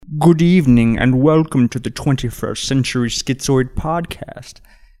Good evening and welcome to the 21st Century Schizoid Podcast.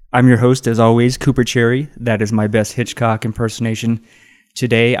 I'm your host, as always, Cooper Cherry. That is my best Hitchcock impersonation.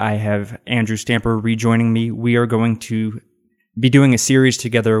 Today I have Andrew Stamper rejoining me. We are going to be doing a series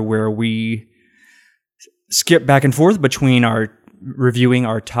together where we skip back and forth between reviewing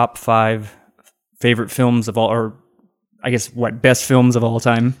our top 5 favorite films of all, or I guess best films of all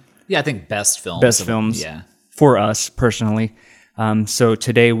time. Yeah, I think best films. Best films. Yeah. For us personally. So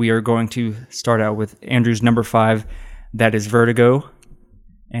today we are going to start out with Andrew's number 5, that is Vertigo.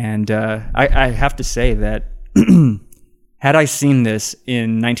 And I have to say that had I seen this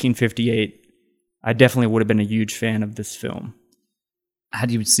in 1958, I definitely would have been a huge fan of this film. Had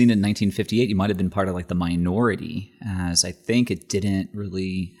you seen it in 1958, you might have been part of the minority, as I think it didn't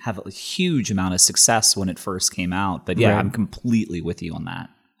really have a huge amount of success when it first came out. But yeah, right. I'm completely with you on that.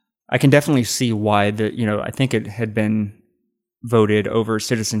 I can definitely see why I think it had been voted over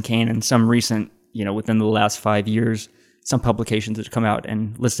Citizen Kane in some recent, within the last 5 years, some publications that come out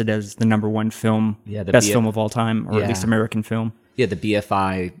and listed as the number 1 film, best film of all time, or at least American film. Yeah, the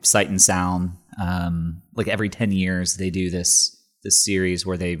BFI Sight and Sound, every 10 years they do this series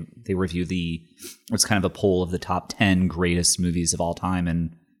where they review what's kind of a poll of the top 10 greatest movies of all time.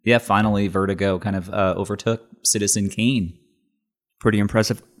 And yeah, finally Vertigo kind of overtook Citizen Kane. Pretty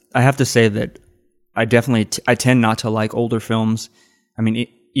impressive. I have to say that I definitely I tend not to like older films. I mean,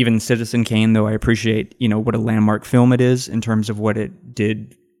 even Citizen Kane, though I appreciate, what a landmark film it is in terms of what it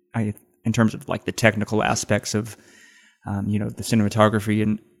did, in terms of the technical aspects of, the cinematography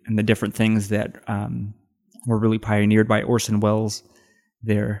and the different things that were really pioneered by Orson Welles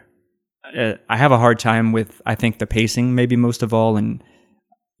there. I have a hard time with, I think, the pacing maybe most of all. And,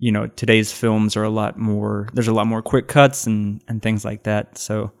 today's films are there's a lot more quick cuts and things like that.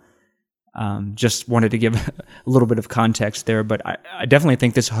 So just wanted to give a little bit of context there, but I definitely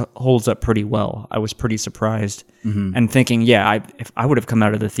think this holds up pretty well. I was pretty surprised and thinking, if I would have come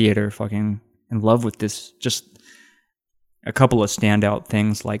out of the theater fucking in love with this. Just a couple of standout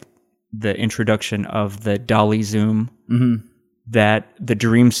things like the introduction of the dolly zoom, that the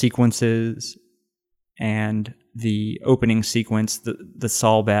dream sequences and the opening sequence, the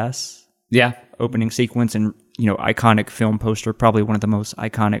Saul Bass opening sequence, and iconic film poster, probably one of the most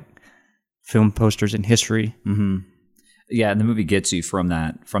iconic film posters in history. Yeah, and the movie gets you from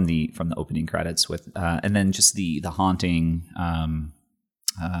the opening credits with and then just the haunting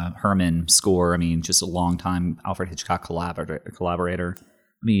Herman score. I mean, just a long time Alfred Hitchcock collaborator.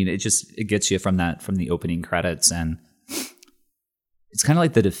 I mean, it gets you from the opening credits, and it's kind of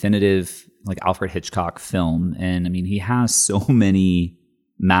like the definitive Alfred Hitchcock film. And I mean, he has so many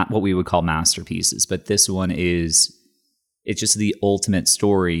what we would call masterpieces, but this one it's just the ultimate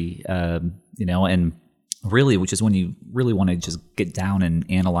story, and really, which is when you really want to just get down and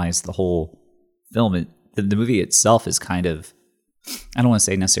analyze the whole film. The movie itself is kind of, I don't want to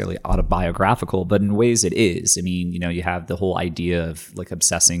say necessarily autobiographical, but in ways it is. I mean, you have the whole idea of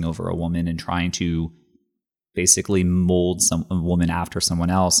obsessing over a woman and trying to basically mold a woman after someone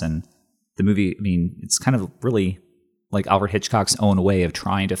else. And the movie, I mean, it's kind of really like Alfred Hitchcock's own way of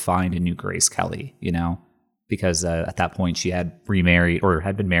trying to find a new Grace Kelly, because at that point she had remarried or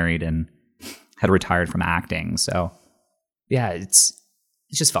had been married and had retired from acting. So yeah, it's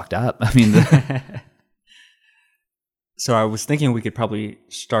just fucked up. I mean, So I was thinking we could probably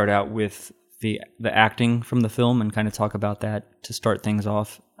start out with the acting from the film and kind of talk about that to start things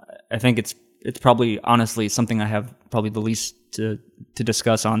off. I think it's probably honestly something I have probably the least to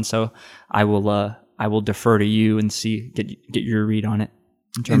discuss on. So I will defer to you and get your read on it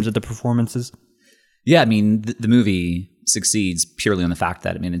in terms of the performances. Yeah, I mean, the movie succeeds purely on the fact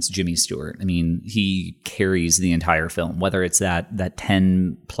that, I mean, it's Jimmy Stewart. I mean, he carries the entire film, whether it's that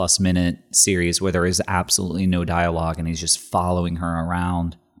 10-plus minute series where there is absolutely no dialogue and he's just following her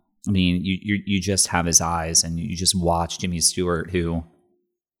around. I mean, you just have his eyes and you just watch Jimmy Stewart, who,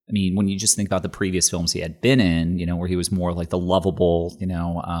 I mean, when you just think about the previous films he had been in, where he was more like the lovable,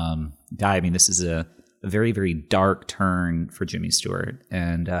 guy. I mean, this is a very, very dark turn for Jimmy Stewart.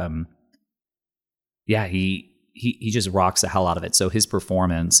 And, yeah, he just rocks the hell out of it. So his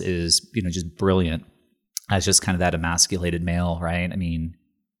performance is, just brilliant as just kind of that emasculated male, right? I mean,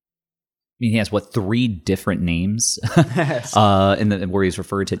 he has 3 different names where he's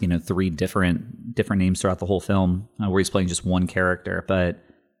referred to, 3 different names throughout the whole film, where he's playing just one character. But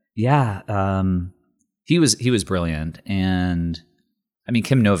yeah, he was brilliant. And I mean,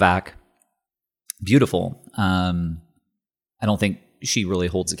 Kim Novak, beautiful. I don't think she really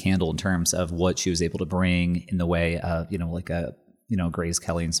holds a candle in terms of what she was able to bring in the way of, Grace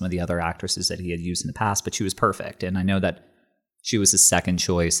Kelly and some of the other actresses that he had used in the past, but she was perfect. And I know that she was the second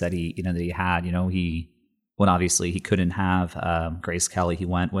choice that he had. When obviously he couldn't have Grace Kelly, he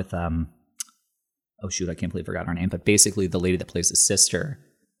went with oh shoot, I can't believe I forgot her name, but basically the lady that plays the sister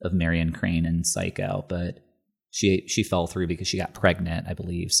of Marion Crane in Psycho, but she fell through because she got pregnant, I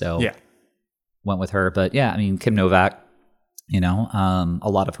believe. So yeah, went with her. But yeah, I mean, Kim Novak, a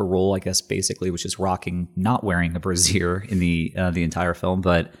lot of her role, I guess, basically was just not wearing a brassiere in the entire film.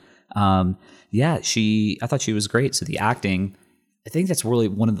 But yeah, I thought she was great. So the acting, I think that's really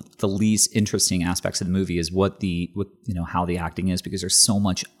one of the least interesting aspects of the movie is how the acting is, because there's so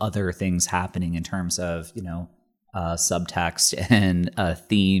much other things happening in terms of, subtext and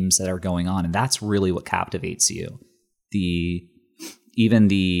themes that are going on. And that's really what captivates you. Even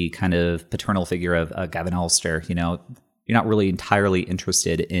the kind of paternal figure of Gavin Elster, you're not really entirely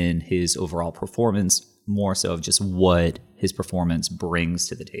interested in his overall performance, more so of just what his performance brings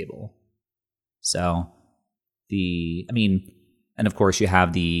to the table. So and of course you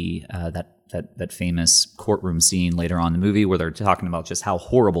have the that famous courtroom scene later on in the movie where they're talking about just how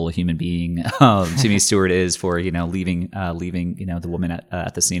horrible a human being Jimmy Stewart is for leaving the woman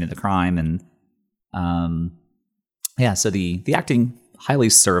at the scene of the crime. And so the acting highly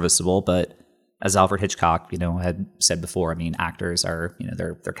serviceable, but as Alfred Hitchcock had said before, I mean, actors are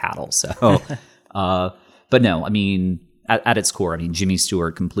they're cattle. So but no, I mean, at its core, I mean, Jimmy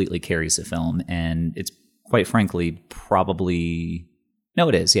Stewart completely carries the film, and it's quite frankly probably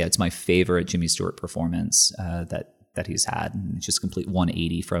it is. Yeah, it's my favorite Jimmy Stewart performance that he's had. And it's just a complete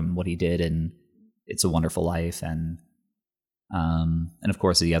 180 from what he did in It's a Wonderful Life, and of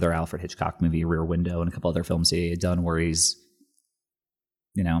course the other Alfred Hitchcock movie, Rear Window, and a couple other films he had done where he's,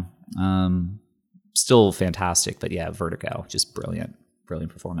 still fantastic. But yeah, Vertigo, just brilliant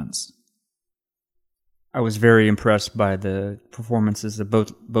performance. I was very impressed by the performances of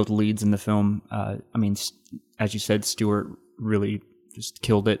both leads in the film. I mean, as you said, Stewart really just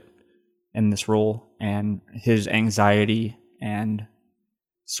killed it in this role, and his anxiety and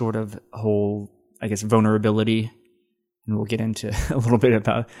sort of whole, I guess, vulnerability. And we'll get into a little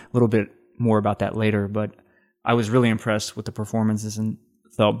bit more about that later. But I was really impressed with the performances and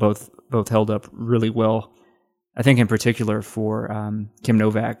thought both held up really well. I think in particular for Kim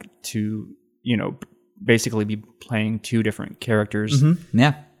Novak to basically be playing two different characters,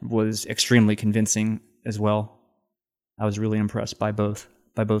 was extremely convincing as well. I was really impressed by both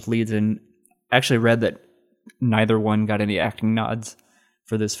leads, and actually read that neither one got any acting nods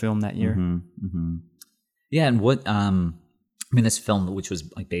for this film that year. Mm-hmm, mm-hmm. Yeah, and what this film, which was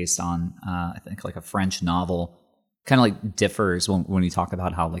like based on I think like a French novel, kind of like differs when you talk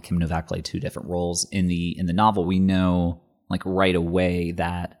about how like Kim Novak played two different roles in the novel. We know like right away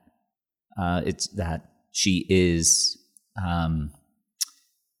that it's that she is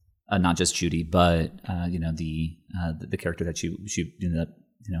not just Judy, but the character that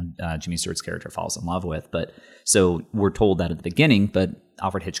Jimmy Stewart's character falls in love with. But so we're told that at the beginning, but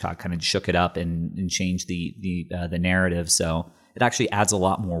Alfred Hitchcock kind of shook it up and changed the narrative. So it actually adds a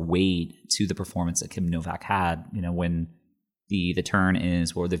lot more weight to the performance that Kim Novak had. When the turn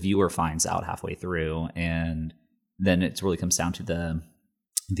is where the viewer finds out halfway through, and then it really comes down to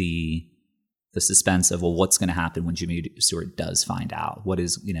the suspense of, well, what's going to happen when Jimmy Stewart does find out? What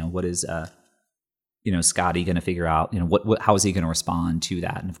is Scotty going to figure out? How is he going to respond to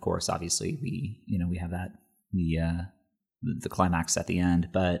that? And of course, obviously, we have that the climax at the end.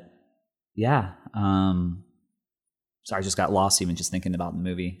 But yeah, sorry, I just got lost even just thinking about the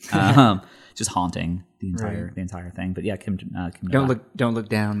movie. Just haunting the entire thing. But yeah, Kim Novak. Don't look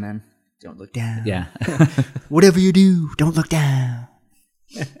down, man. Don't look down. Yeah. Whatever you do, don't look down.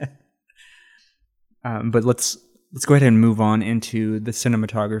 But let's go ahead and move on into the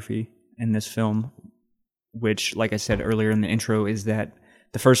cinematography in this film, which, like I said earlier in the intro, is that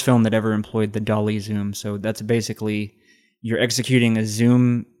the first film that ever employed the dolly zoom. So that's basically you're executing a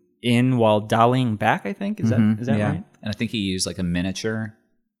zoom in while dollying back, I think. Is that right? And I think he used like a miniature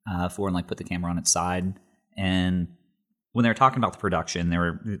for and like put the camera on its side. And when they were talking about the production,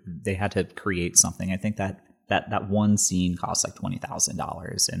 they had to create something. I think that one scene cost like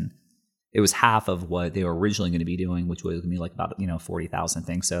 $20,000, and it was half of what they were originally going to be doing, which was going to be like about 40,000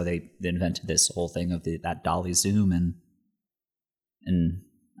 things. So they invented this whole thing of that dolly zoom and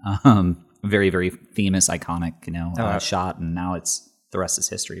very, very famous, iconic shot. And now the rest is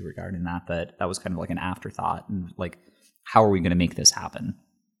history regarding that. But that was kind of like an afterthought, and like, how are we going to make this happen?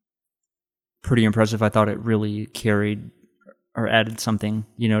 Pretty impressive. I thought it really carried or added something.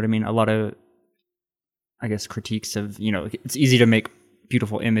 You know what I mean? A lot of, I guess, critiques of it's easy to make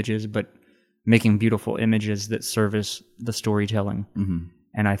beautiful images, but making beautiful images that service the storytelling. Mm-hmm.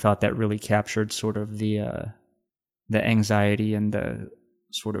 And I thought that really captured sort of the the anxiety and the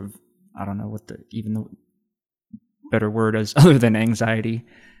sort of, I don't know what the better word is other than anxiety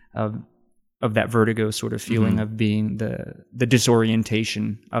of that vertigo sort of feeling of being the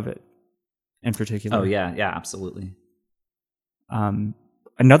disorientation of it in particular. Oh yeah, absolutely.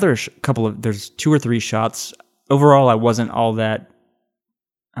 Another there's 2 or 3 shots. Overall, I wasn't all that,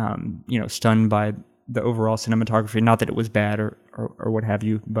 stunned by the overall cinematography. Not that it was bad or what have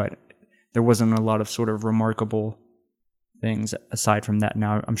you, but there wasn't a lot of sort of remarkable things aside from that.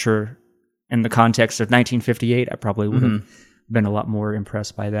 Now, I'm sure in the context of 1958, I probably would have been a lot more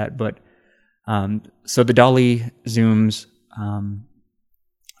impressed by that. But so the dolly zooms.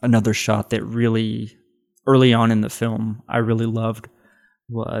 Another shot that really, early on in the film, I really loved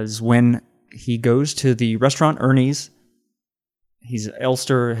was when he goes to the restaurant Ernie's.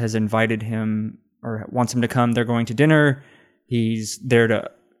 Elster has invited him or wants him to come. They're going to dinner. He's there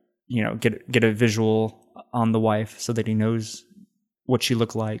to, get a visual on the wife so that he knows what she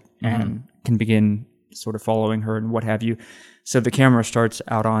looked like and can begin sort of following her and what have you. So the camera starts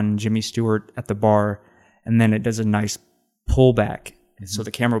out on Jimmy Stewart at the bar, and then it does a nice pullback. So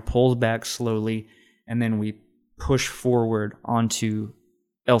the camera pulls back slowly, and then we push forward onto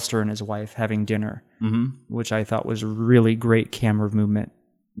Elster and his wife having dinner, which I thought was really great camera movement.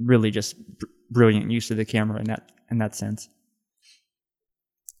 Really just brilliant use of the camera in that sense.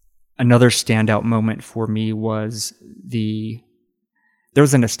 Another standout moment for me was there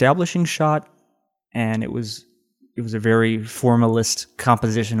was an establishing shot, and it was a very formalist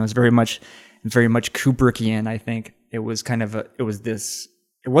composition. It was very much Kubrickian, I think. It wasn't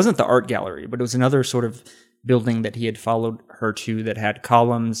the art gallery, but it was another sort of building that he had followed her to that had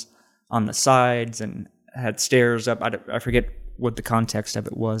columns on the sides and had stairs up. I forget what the context of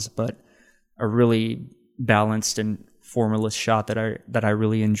it was, but a really balanced and formalist shot that I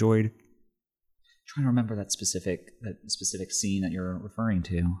really enjoyed. I'm trying to remember that specific scene that you're referring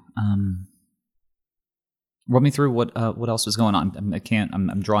to. Run me through what else was going on.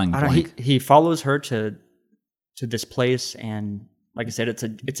 I'm drawing blank. He follows her to this place, and like I said,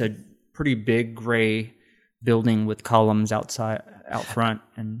 it's a pretty big gray building with columns out front,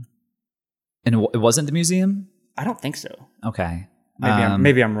 and it wasn't the museum? I don't think so. Okay.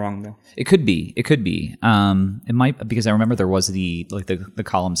 Maybe I'm wrong though. It could be. It might, because I remember there was the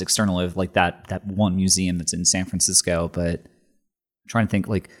columns external of like that one museum that's in San Francisco, but I'm trying to think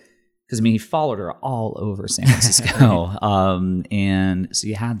because he followed her all over San Francisco. And so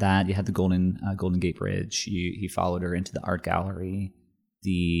you had the Golden Gate Bridge. He followed her into the art gallery,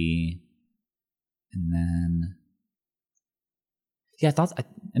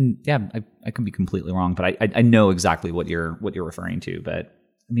 I could be completely wrong, but I know exactly what you're referring to. But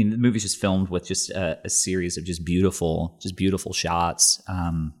I mean, the movie's just filmed with just a series of just beautiful shots.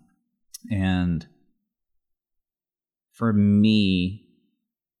 And for me,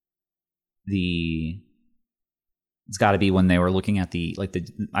 it's got to be when they were looking at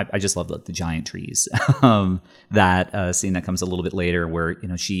I just love the giant trees. That scene that comes a little bit later, where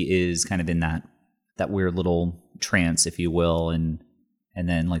she is kind of in that weird little trance, if you will, and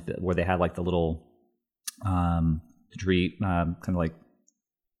then where they had the little tree, kind of like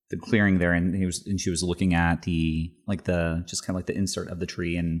the clearing there, and she was looking at the insert of the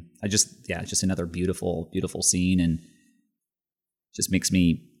tree, and just another beautiful scene, and just makes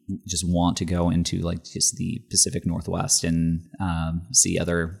me just want to go into just the Pacific Northwest and see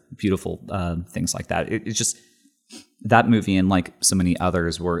other beautiful things like that. It's just that movie, and so many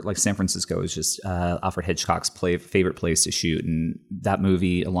others, were San Francisco is just Alfred Hitchcock's favorite place to shoot, and that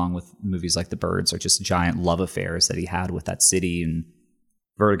movie, along with movies like The Birds, are just giant love affairs that he had with that city. And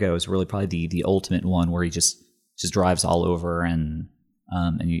Vertigo is really probably the ultimate one, where he just drives all over, and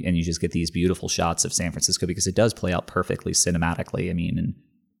you just get these beautiful shots of San Francisco, because it does play out perfectly cinematically. I mean, and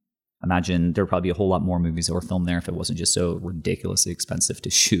imagine there'd probably be a whole lot more movies that were filmed there if it wasn't just so ridiculously expensive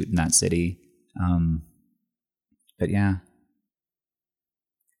to shoot in that city. But yeah.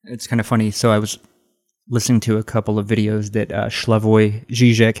 It's kind of funny. So I was listening to a couple of videos that Slavoj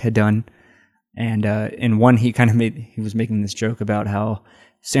Žižek had done. And in one, he was making this joke about how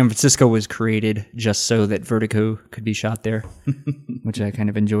San Francisco was created just so that Vertigo could be shot there, which I kind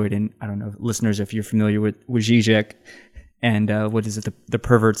of enjoyed. And I don't know, listeners, if you're familiar with Žižek and what is it, the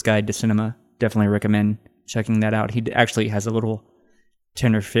Pervert's Guide to Cinema, definitely recommend checking that out. He actually has a little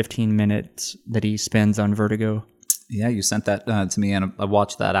 10 or 15 minutes that he spends on Vertigo. Yeah, you sent that to me, and I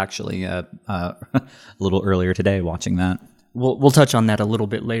watched that actually a little earlier today, watching that. We'll touch on that a little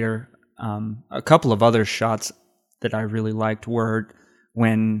bit later. A couple of other shots that I really liked were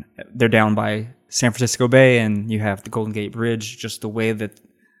when they're down by San Francisco Bay and you have the Golden Gate Bridge, just the way that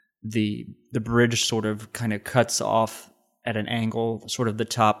the bridge sort of kind of cuts off at an angle, sort of the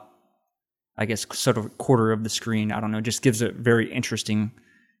top, I guess, sort of quarter of the screen. I don't know, just gives a very interesting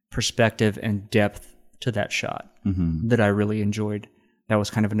perspective and depth to that shot that I really enjoyed. That was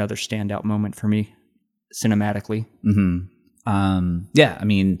kind of another standout moment for me cinematically. Yeah, I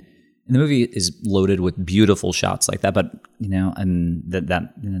mean, the movie is loaded with beautiful shots like that, but and that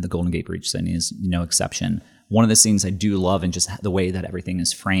the Golden Gate Bridge scene is no exception. One of the scenes I do love, and just the way that everything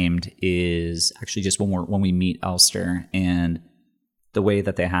is framed, is actually just when we meet Elster, and the way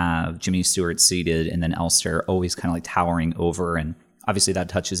that they have Jimmy Stewart seated and then Elster always kind of like towering over, and obviously that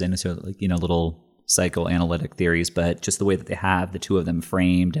touches into like little psychoanalytic theories, but just the way that they have the two of them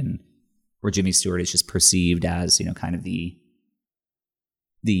framed, and where Jimmy Stewart is just perceived as kind of the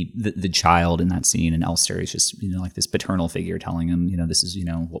child in that scene, and Elster is just like this paternal figure telling him this is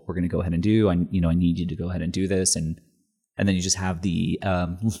what we're going to go ahead and do. I need you to go ahead and do this, and then you just have the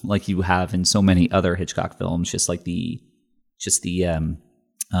like you have in so many other Hitchcock films, just the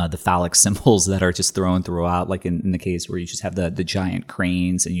phallic symbols that are just thrown throughout, like in the case where you just have the giant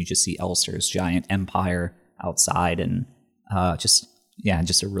cranes, and you just see Elster's giant empire outside, and just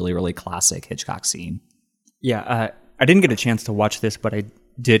a really, really classic Hitchcock scene. Yeah, I didn't get a chance to watch this, but I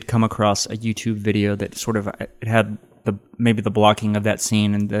did come across a YouTube video that sort of it had maybe the blocking of that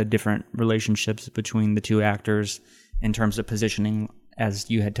scene and the different relationships between the two actors in terms of positioning, as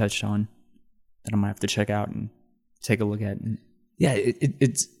you had touched on, that I'm gonna have to check out and take a look at. Yeah,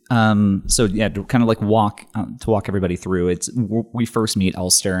 it's so yeah, to kind of like walk everybody through. We first meet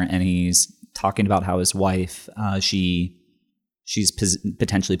Elster, and he's talking about how his wife, she's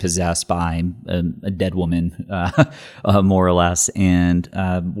potentially possessed by a dead woman, more or less, and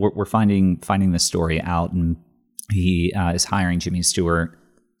we're finding this story out, and he is hiring Jimmy Stewart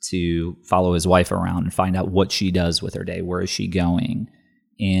to follow his wife around and find out what she does with her day, where is she going,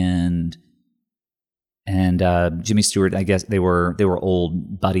 and Jimmy Stewart, I guess they were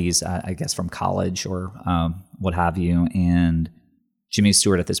old buddies, I guess from college or what have you, and Jimmy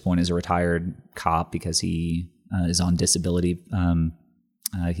Stewart at this point is a retired cop because he is on disability.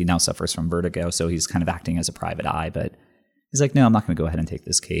 He now suffers from vertigo, so he's kind of acting as a private eye, but he's like, no, I'm not going to go ahead and take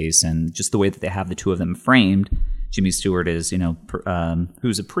this case. And just the way that they have the two of them framed, Jimmy Stewart is,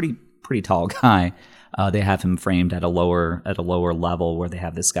 who's a pretty tall guy. They have him framed at a lower level, where they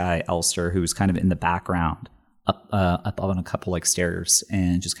have this guy Elster who's kind of in the background, up on a couple like stairs,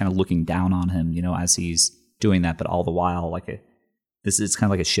 and just kind of looking down on him, as he's doing that. But all the while, this is kind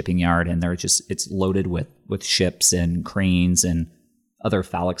of like a shipping yard, and it's loaded with ships and cranes and other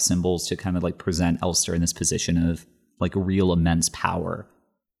phallic symbols to kind of like present Elster in this position of like real immense power.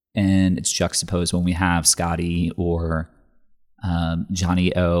 And it's juxtaposed when we have Scotty or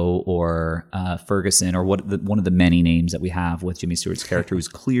Johnny O or Ferguson, or one of the many names that we have with Jimmy Stewart's character, who's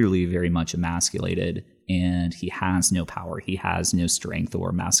clearly very much emasculated, and he has no power, he has no strength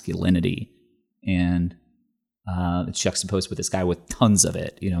or masculinity, and it's juxtaposed with this guy with tons of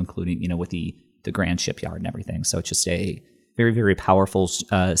it, including with the grand shipyard and everything. So it's just a very, very powerful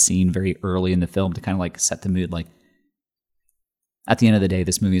scene very early in the film to kind of like set the mood. Like at the end of the day,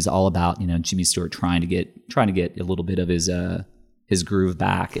 this movie is all about Jimmy Stewart trying to get a little bit of his groove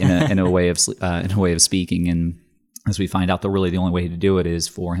back in a way of speaking. And as we find out, the only way to do it is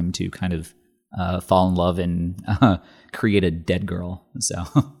for him to kind of fall in love and create a dead girl. So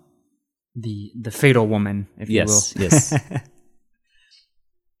the fatal woman, if you will. Yes.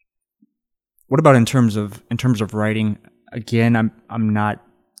 What about in terms of writing? Again,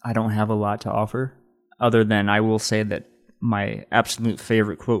 I don't have a lot to offer, other than I will say that my absolute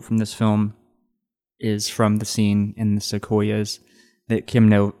favorite quote from this film is from the scene in the Sequoias that Kim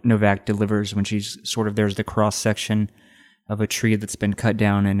Novak delivers when she's there's the cross section of a tree that's been cut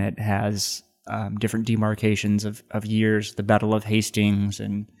down, and it has different demarcations of years, the Battle of Hastings,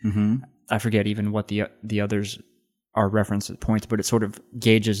 and I forget even what the others are reference points, but it sort of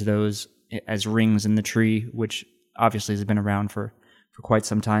gauges those as rings in the tree, which obviously has been around for quite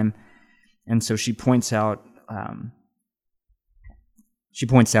some time. And so she points out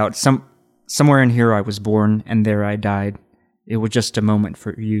somewhere in here I was born, and there I died. It was just a moment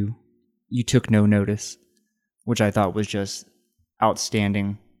for you. You took no notice, which I thought was just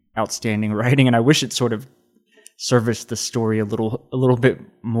outstanding writing. And I wish it sort of serviced the story a little bit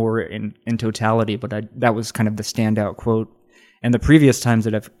more in totality, but that was kind of the standout quote. And the previous times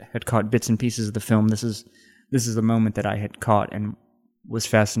that I've had caught bits and pieces of the film, this is the moment that I had caught and was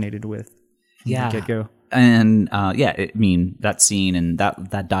fascinated with from the get-go. And that scene and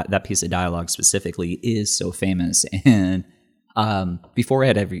that piece of dialogue specifically is so famous. And before I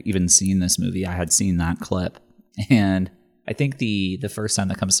had ever even seen this movie, I had seen that clip, and I think the first time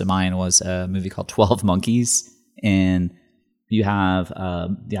that comes to mind was a movie called 12 Monkeys, and you have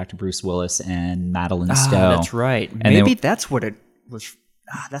the actor Bruce Willis and Madeline Stowe. That's right. And Maybe that's what it was.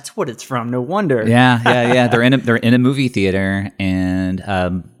 That's what it's from. No wonder. Yeah. They're in a movie theater, and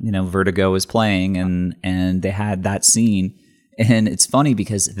Vertigo was playing, and they had that scene. And it's funny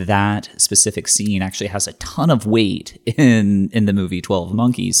because that specific scene actually has a ton of weight in the movie 12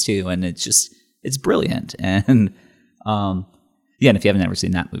 Monkeys too, and it's brilliant. And and if you haven't ever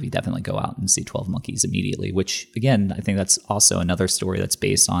seen that movie, definitely go out and see 12 Monkeys immediately, which again, I think that's also another story that's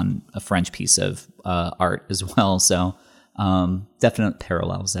based on a French piece of art as well. So definite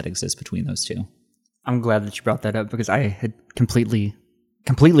parallels that exist between those two. I'm glad that you brought that up because I had completely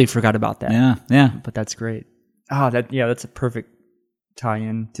forgot about that. Yeah. But that's great. That's a perfect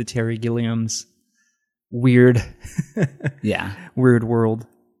tie-in to Terry Gilliam's weird weird world.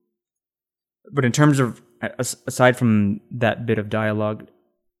 But in terms of, aside from that bit of dialogue,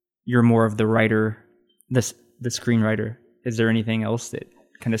 you're more of the writer, the screenwriter. Is there anything else that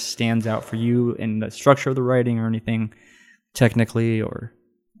kind of stands out for you in the structure of the writing or anything technically or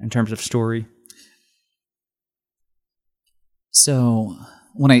in terms of story? So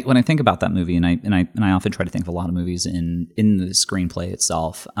when I think about that movie, and I often try to think of a lot of movies in the screenplay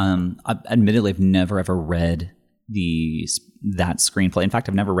itself. Admittedly, I've never ever read that screenplay. In fact,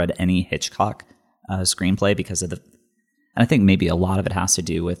 I've never read any Hitchcock screenplay because of and I think maybe a lot of it has to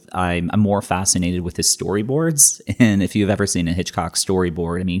do with I'm more fascinated with his storyboards. And if you've ever seen a Hitchcock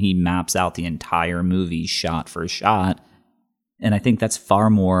storyboard, I mean, he maps out the entire movie shot for shot, and I think that's far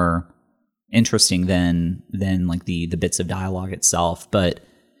more interesting than like the bits of dialogue itself. But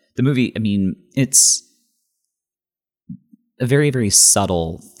the movie, I mean, it's a very, very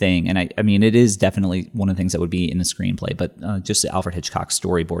subtle thing. And I mean, it is definitely one of the things that would be in the screenplay, but just the Alfred Hitchcock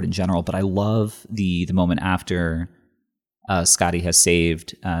storyboard in general. But I love the moment after Scotty has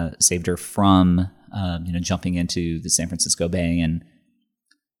saved her from jumping into the San Francisco Bay, and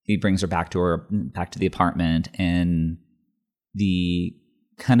he brings her back to the apartment, and the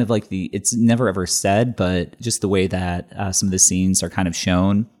kind of like it's never ever said, but just the way that some of the scenes are kind of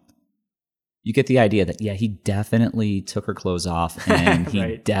shown, you get the idea that he definitely took her clothes off, and he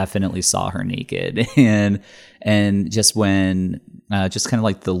right. definitely saw her naked, and just when just kind of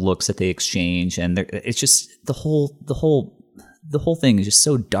like the looks that they exchange, and it's just the whole thing is just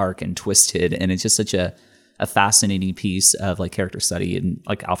so dark and twisted, and it's just such a fascinating piece of like character study in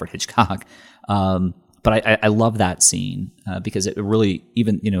like Alfred Hitchcock. But I love that scene because it really,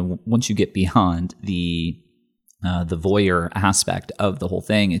 even once you get beyond the voyeur aspect of the whole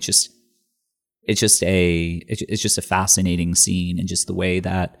thing, it's just a fascinating scene, and just the way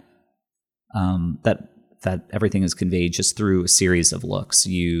that that everything is conveyed just through a series of looks.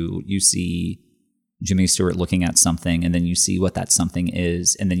 You see Jimmy Stewart looking at something, and then you see what that something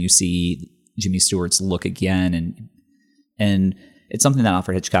is, and then you see Jimmy Stewart's look again, and it's something that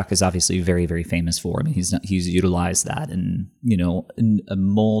Alfred Hitchcock is obviously very, very famous for. I mean, he's utilized that in a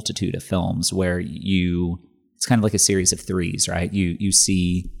multitude of films where it's kind of like a series of threes, right? You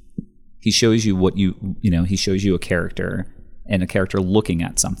see, he shows you he shows you a character, and a character looking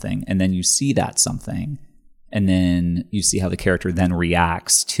at something, and then you see that something, and then you see how the character then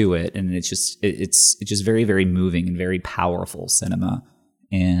reacts to it, and it's just very, very moving and very powerful cinema.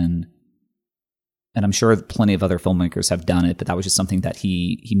 And I'm sure plenty of other filmmakers have done it, but that was just something that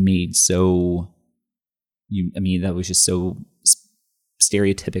he made that was just so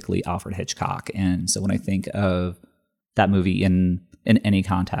stereotypically Alfred Hitchcock. And so when I think of that movie in any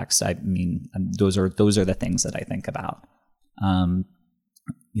context, I mean, those are the things that I think about.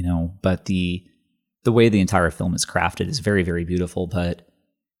 But the way the entire film is crafted is very, very beautiful, but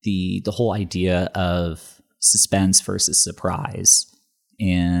the whole idea of suspense versus surprise,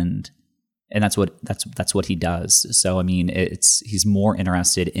 and that's what he does. So I mean, he's more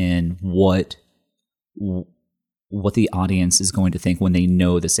interested in what the audience is going to think when they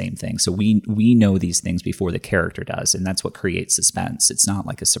know the same thing. So we know these things before the character does, and that's what creates suspense. It's not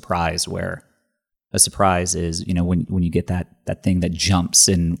like a surprise, where a surprise is when you get that thing that jumps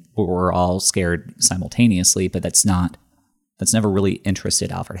and we're all scared simultaneously. But that's never really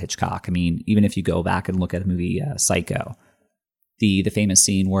interested Alfred Hitchcock. I mean, even if you go back and look at the movie Psycho, the famous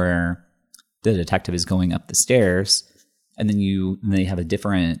scene where the detective is going up the stairs, and then they have a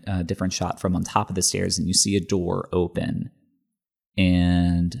different shot from on top of the stairs, and you see a door open,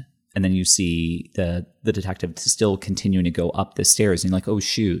 and then you see the detective still continuing to go up the stairs, and you're like, oh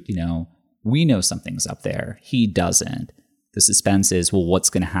shoot, we know something's up there. He doesn't. The suspense is, well,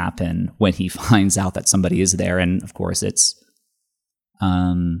 what's going to happen when he finds out that somebody is there? And of course, it's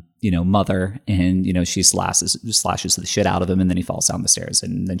mother, and she slashes the shit out of him, and then he falls down the stairs,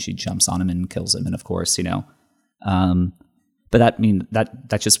 and then she jumps on him and kills him, and of course, but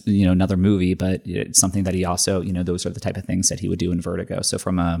that's just another movie, but it's something that he also those are the type of things that he would do in Vertigo. So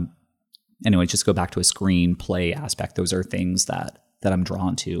anyway, just go back to a screenplay aspect. Those are things that I'm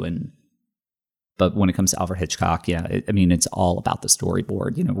drawn to, but when it comes to Alfred Hitchcock, it's all about the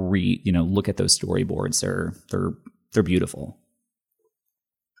storyboard. Look at those storyboards; they're beautiful.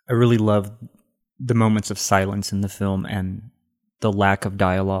 I really love the moments of silence in the film, and the lack of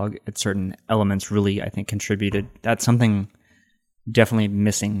dialogue at certain elements really, I think, contributed. That's something definitely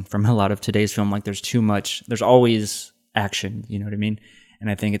missing from a lot of today's film. Like, there's too much. There's always action. You know what I mean? And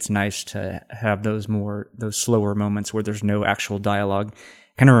I think it's nice to have those slower moments where there's no actual dialogue.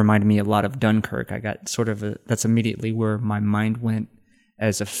 Kind of reminded me a lot of Dunkirk. I got that's immediately where my mind went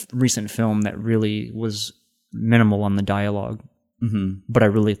as a recent film that really was minimal on the dialogue. Mm-hmm. But I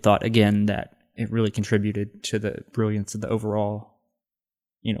really thought, again, that it really contributed to the brilliance of the overall,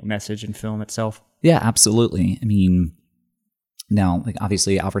 message and film itself. Yeah, absolutely. I mean, now, like,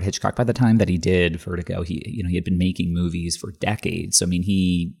 obviously, Alfred Hitchcock, by the time that he did Vertigo, he had been making movies for decades. So, I mean,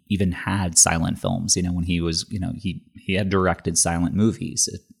 he even had silent films, when he was, he had directed silent movies,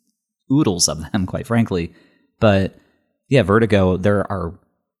 oodles of them, quite frankly. But yeah, Vertigo, there are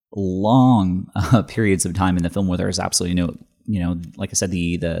long periods of time in the film where there's absolutely no, like I said,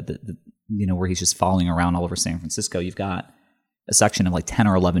 the where he's just falling around all over San Francisco. You've got a section of like 10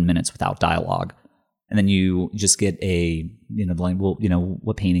 or 11 minutes without dialogue. And then you just get the line, well,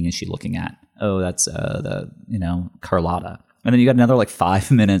 what painting is she looking at? Oh, that's Carlotta. And then you got another like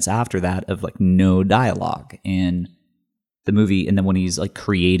 5 minutes after that of like no dialogue. And the movie, and then when he's like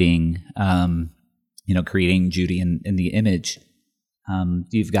creating Judy in the image,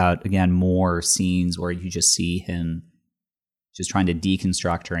 you've got, again, more scenes where you just see him just trying to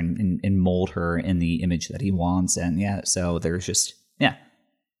deconstruct her and mold her in the image that he wants. And so there's just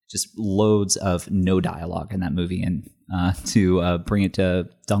loads of no dialogue in that movie, and to bring it to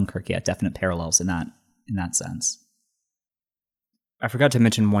Dunkirk, definite parallels in that sense. I forgot to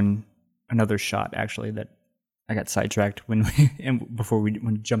mention another shot actually that I got sidetracked before we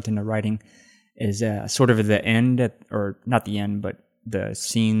jumped into writing, is sort of at the end, or not the end, but the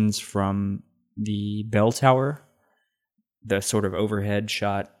scenes from the bell tower, the sort of overhead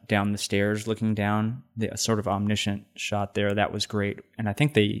shot down the stairs looking down, the sort of omniscient shot there. That was great. And I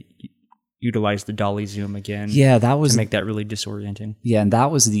think they utilized the dolly zoom again. Yeah, that was to make that really disorienting. Yeah, and that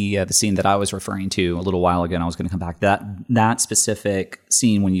was the scene that I was referring to a little while ago, and I was going to come back. That specific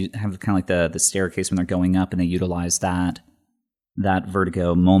scene when you have kind of like the staircase when they're going up, and they utilize that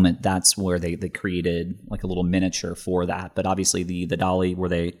Vertigo moment, that's where they created like a little miniature for that. But obviously the dolly where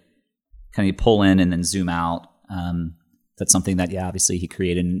they kind of pull in and then zoom out, that's something that, obviously he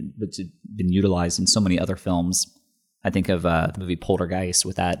created, and it's been utilized in so many other films. I think of the movie Poltergeist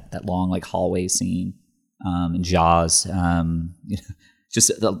with that long like hallway scene, and Jaws.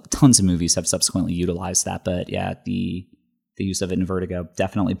 Just tons of movies have subsequently utilized that. But the use of it in Vertigo,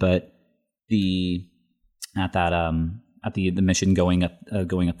 definitely. But at the mission going up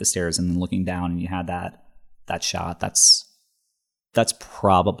the stairs and then looking down, and you had that shot. That's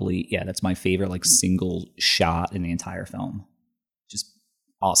probably, that's my favorite like single shot in the entire film. Just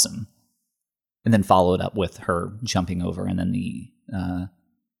awesome. And then followed up with her jumping over, and then the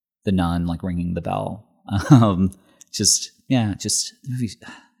nun like ringing the bell. The movie just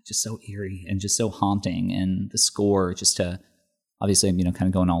so eerie and just so haunting, and the score obviously I'm kind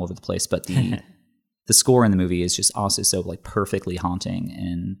of going all over the place, but the score in the movie is just also so like perfectly haunting,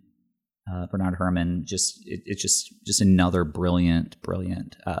 and Bernard Herrmann it's just another brilliant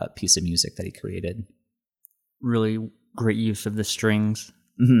piece of music that he created. Really Great use of the strings.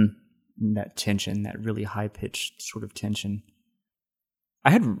 Mm-hmm. That tension, that really high-pitched sort of tension. I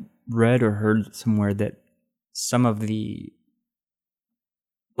had read or heard somewhere that some of the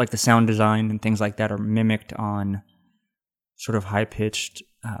sound design and things like that are mimicked on sort of high-pitched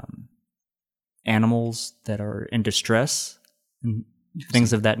animals that are in distress and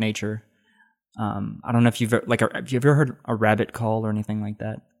things of that nature. I don't know if have you ever heard a rabbit call or anything like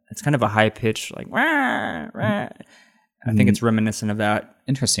that? It's kind of a high-pitched, like, wah, wah. I think it's reminiscent of that.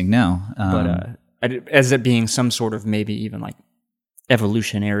 Interesting. No. But as it being some sort of maybe even like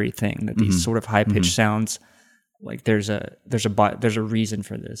evolutionary thing, that these sort of high-pitched sounds, like there's a reason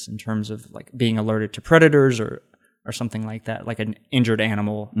for this in terms of like being alerted to predators or something like that. Like an injured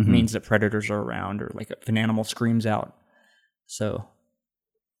animal means that predators are around, or like if an animal screams out. So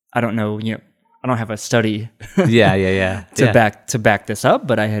I don't know, I don't have a study to back this up,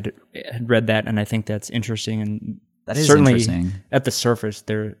 but I had read that, and I think that's interesting. And that is certainly interesting. At the surface,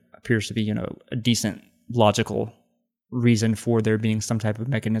 there appears to be, a decent logical reason for there being some type of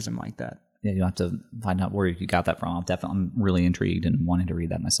mechanism like that. Yeah, you'll have to find out where you got that from. I'm really intrigued and wanting to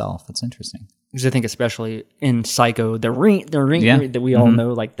read that myself. That's interesting. Because I think especially in Psycho, the ring that we all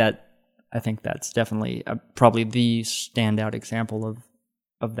know, like that, I think that's definitely probably the standout example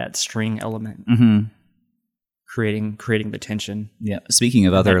of that string element, creating the tension. Yeah. Speaking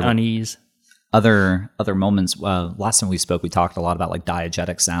of other unease, other moments. Last time we spoke, we talked a lot about like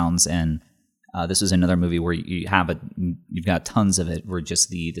diegetic sounds, and this is another movie where you've got tons of it, where just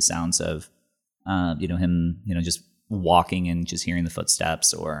the sounds of him just walking and just hearing the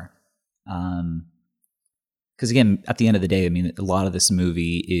footsteps, or because again, at the end of the day, I mean, a lot of this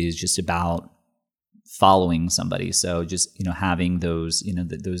movie is just about following somebody. So just having those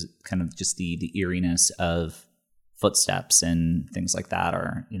those kind of just the eeriness of footsteps and things like that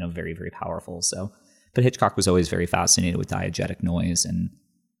are very, very powerful. So, but Hitchcock was always very fascinated with diegetic noise, and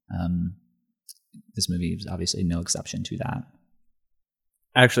this movie is obviously no exception to that.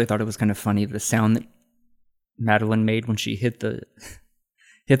 I actually thought it was kind of funny, the sound that Madeline made when she hit the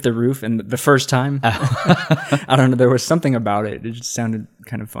roof, and the first time. I don't know, there was something about it. It just sounded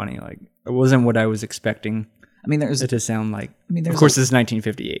kind of funny. Like, it wasn't what I was expecting. I mean, there's it to sound like. I mean, of course, it's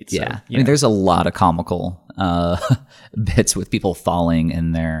 1958. So, yeah, I mean, there's a lot of comical bits with people falling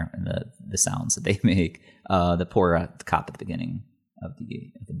and the sounds that they make. The poor cop at the beginning of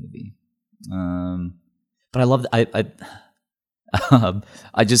the movie. But I loved. I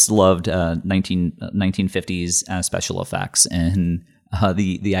just loved 1950s special effects, and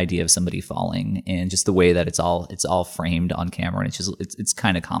the idea of somebody falling, and just the way that it's all framed on camera, and it's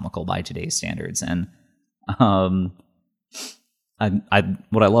kind of comical by today's standards. And what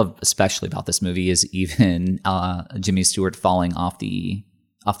I love especially about this movie is even Jimmy Stewart falling off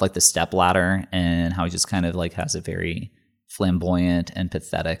like the step ladder, and how he just kind of like has a very flamboyant and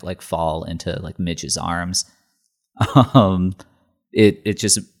pathetic like fall into like Mitch's arms. It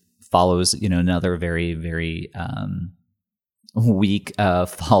just follows another very, very weak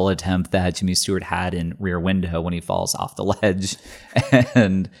fall attempt that Jimmy Stewart had in Rear Window when he falls off the ledge,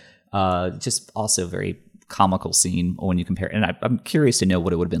 and just also very comical scene when you compare. And I'm curious to know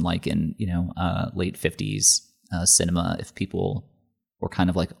what it would have been like in late 50s cinema, if people were kind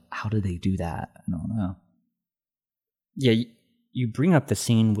of like, how did they do that? I don't know. Yeah, you bring up the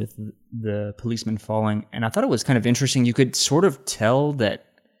scene with the policeman falling, and I thought it was kind of interesting. You could sort of tell that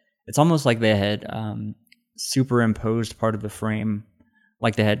it's almost like they had superimposed part of the frame,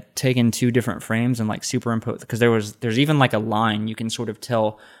 like they had taken two different frames and like superimposed, because there's even like a line you can sort of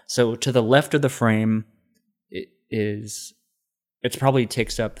tell. So to the left of the frame, it probably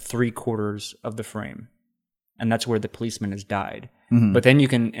takes up 3/4 of the frame, and that's where the policeman has died. Mm-hmm. But then you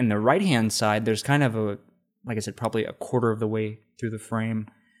can, in the right hand side, there's kind of like I said, probably 1/4 of the way through the frame,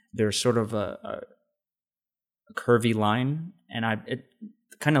 there's sort of a curvy line, and it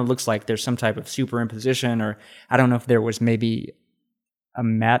kind of looks like there's some type of superimposition, or I don't know if there was maybe a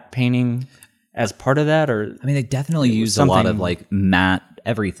matte painting as part of that, or I mean, they definitely use a lot of like matte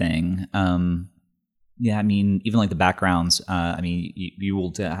everything. Yeah, I mean, even like the backgrounds. I mean, you will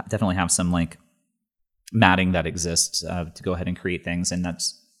definitely have some like matting that exists to go ahead and create things, and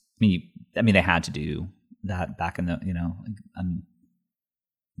that's. I mean, they had to do that back in the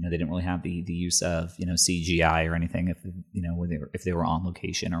they didn't really have the use of CGI or anything if they were on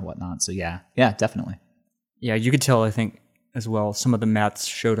location or whatnot. So yeah, definitely. Yeah, you could tell, I think, as well, some of the mats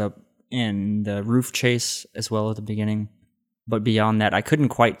showed up in the roof chase as well at the beginning, but beyond that I couldn't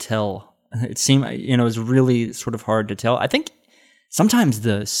quite tell. It seemed it was really sort of hard to tell. I think sometimes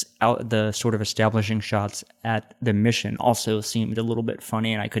the sort of establishing shots at the mission also seemed a little bit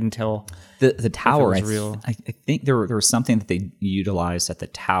funny, and I couldn't tell the tower. If it was real. I think there was something that they utilized at the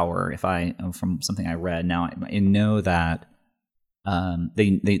tower. From something I read. Now I know that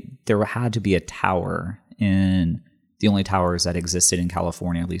there had to be a tower in the only towers that existed in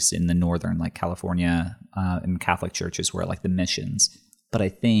California, at least in the northern, like California, in Catholic churches, were like the missions. But I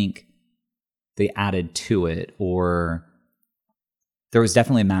think they added to it, or there was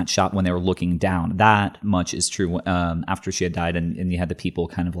definitely a matte shot when they were looking down. That much is true. After she had died, and you had the people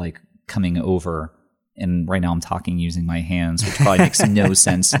kind of like coming over. And right now I'm talking using my hands, which probably makes no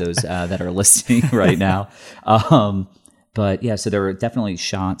sense to those that are listening right now. But yeah, so there were definitely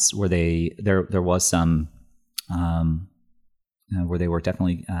shots where there was some where they were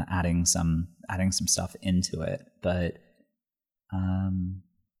definitely adding some stuff into it. But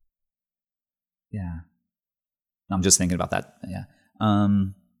yeah, I'm just thinking about that. Yeah.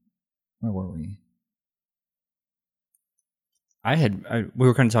 Where were we? We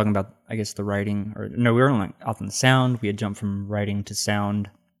were kind of talking about, I guess, the writing, or no, we were like off on the sound. We had jumped from writing to sound.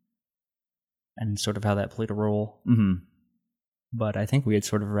 and sort of how that played a role. Mm-hmm. But I think we had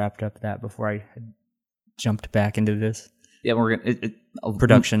sort of wrapped up that before I had jumped back into this. Yeah, we're gonna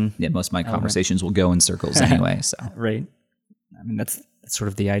production. Yeah, most of my conversations will go in circles anyway. So right. I mean, that's sort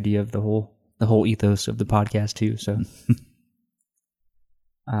of the idea of the whole ethos of the podcast too. So,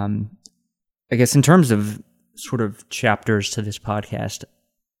 I guess in terms of sort of chapters to this podcast,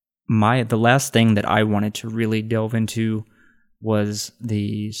 the last thing that I wanted to really delve into was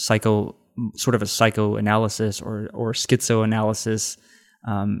the sort of a psychoanalysis or schizoanalysis,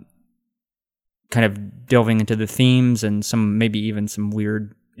 kind of delving into the themes and maybe even some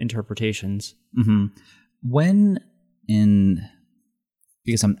weird interpretations. Mm-hmm.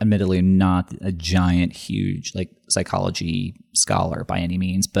 Because I'm admittedly not a giant, huge like psychology scholar by any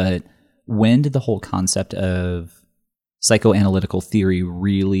means, but when did the whole concept of psychoanalytical theory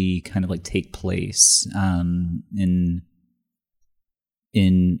really kind of like take place in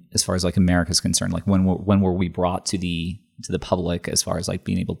as far as like America's concerned? Like when were we brought to the public as far as like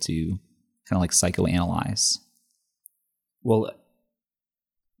being able to kind of like psychoanalyze? Well,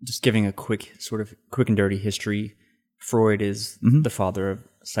 just giving a quick and dirty history, Freud is the father of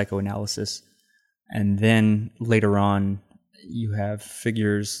psychoanalysis. And then later on, you have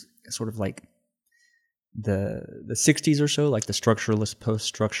figures sort of like the 60s or so, like the structuralist,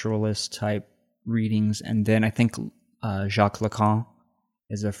 post-structuralist type readings. And then I think Jacques Lacan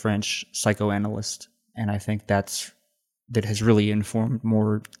is a French psychoanalyst. And I think that has really informed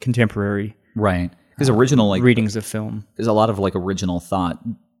more contemporary right. Because original like readings of film. There's a lot of like original thought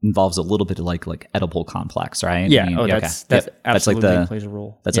involves a little bit of like Oedipal complex, right? Yeah, I mean, that's absolutely like plays a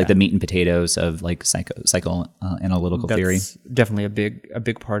role. That's like the meat and potatoes of like psychoanalytical theory. That's definitely a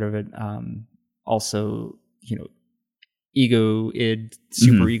big part of it. Also, ego, id,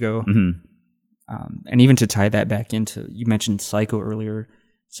 superego, and even to tie that back into, you mentioned psycho earlier.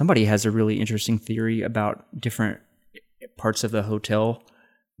 Somebody has a really interesting theory about different parts of the hotel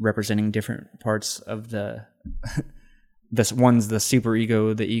representing different parts of the. This one's the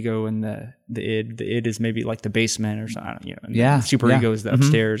superego, the ego, and the id. The id is maybe like the basement or something. Superego is the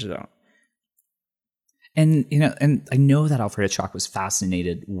upstairs. And and I know that Alfred Hitchcock was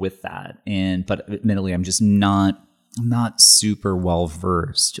fascinated with that, but admittedly, I'm just not super well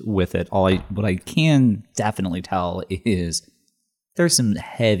versed with it. What I can definitely tell is there's some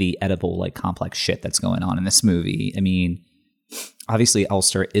heavy Oedipal like complex shit that's going on in this movie. I mean, obviously,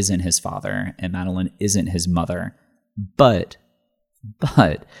 Elster isn't his father, and Madeline isn't his mother. But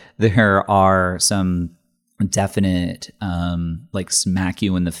there are some definite like smack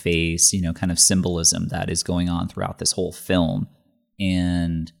you in the face, kind of symbolism that is going on throughout this whole film.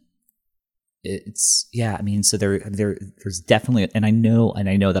 And it's so there's definitely, and I know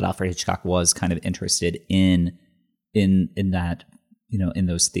that Alfred Hitchcock was kind of interested in that, in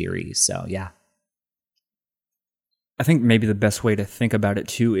those theories. So yeah. I think maybe the best way to think about it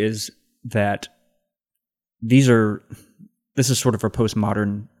too is that this is sort of a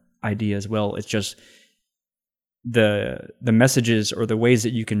postmodern idea as well. It's just the messages or the ways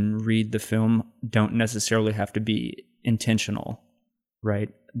that you can read the film don't necessarily have to be intentional, right?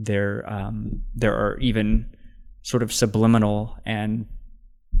 There are even sort of subliminal and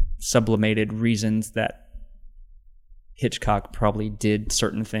sublimated reasons that Hitchcock probably did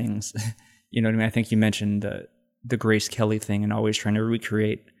certain things. You know what I mean? I think you mentioned the Grace Kelly thing and always trying to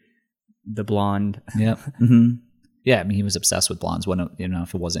recreate the blonde. Yep. Mm-hmm. Yeah, I mean, he was obsessed with blondes. When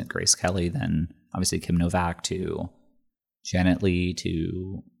if it wasn't Grace Kelly, then obviously Kim Novak to Janet Leigh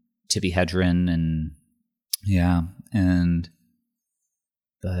to Tippi Hedren,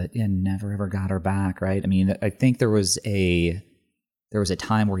 but never ever got her back. Right? I mean, I think there was a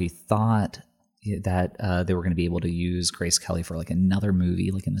time where he thought that they were going to be able to use Grace Kelly for like another movie,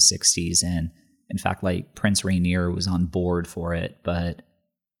 like in the 60s, and in fact, like Prince Rainier was on board for it, but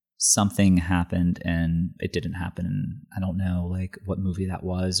something happened and it didn't happen. And I don't know like what movie that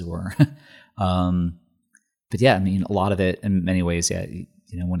was or, but yeah, I mean, a lot of it in many ways,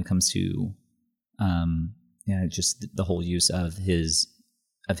 when it comes to, just the whole use of his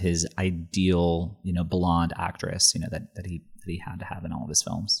ideal, blonde actress, that he had to have in all of his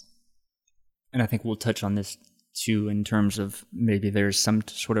films. And I think we'll touch on this too in terms of maybe there's some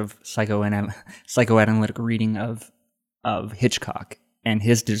sort of psychoanalytic reading of Hitchcock and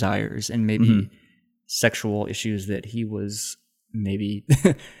his desires and maybe sexual issues that he was maybe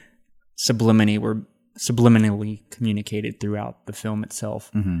subliminally communicated throughout the film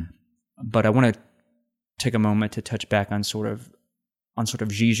itself. Mm-hmm. But I want to take a moment to touch back on sort of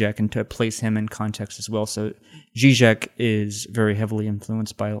Zizek and to place him in context as well. So Zizek is very heavily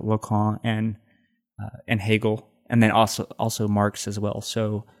influenced by Lacan and Hegel, and then also Marx as well.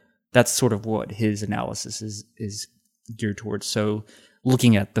 So that's sort of what his analysis is geared towards. So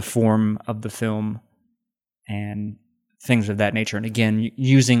looking at the form of the film and things of that nature, and again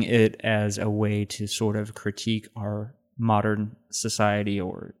using it as a way to sort of critique our modern society,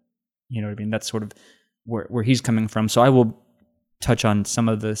 or you know what I mean. That's sort of where he's coming from. So I will touch on some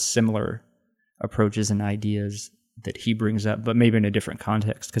of the similar approaches and ideas that he brings up, but maybe in a different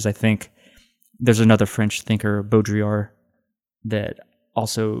context, because I think there's another French thinker, Baudrillard, that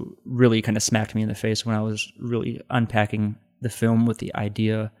also really kind of smacked me in the face when I was really unpacking the film with the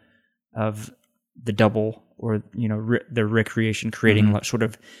idea of the double, or you know, the recreation, creating sort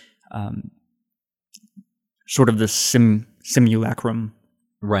of the simulacrum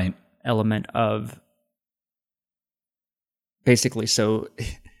right element of basically. So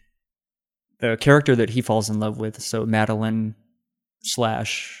the character that he falls in love with, so Madeline /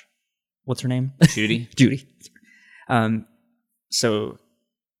 what's her name? Judy. Judy. So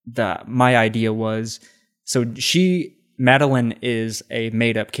my idea was, so Madeline is a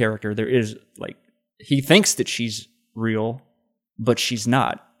made up character. There is like, he thinks that she's real, but she's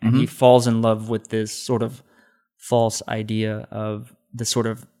not. And he falls in love with this sort of false idea of this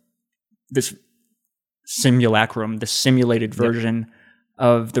simulacrum, this simulated version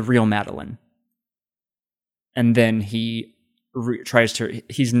of the real Madeline. And then he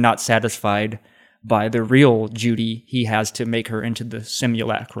he's not satisfied by the real Judy. He has to make her into the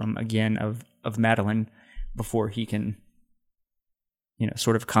simulacrum again of Madeline before he can, you know,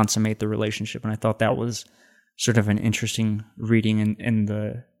 sort of consummate the relationship. And I thought that was sort of an interesting reading in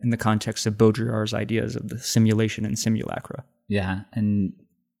the context of Baudrillard's ideas of the simulation and simulacra. Yeah, and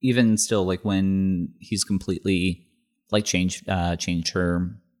even still, like when he's completely like changed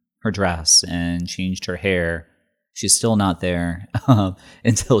her dress and changed her hair, she's still not there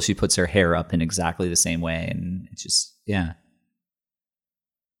until she puts her hair up in exactly the same way. And it's just, yeah.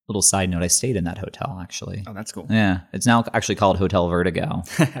 Little side note, I stayed in that hotel, actually. Oh, that's cool. Yeah. It's now actually called Hotel Vertigo.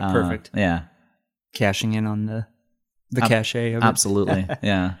 Perfect. Yeah. Cashing in on the cachet of it. Absolutely.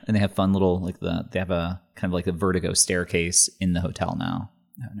 Yeah. And they have fun little, like they have a kind of like a Vertigo staircase in the hotel now.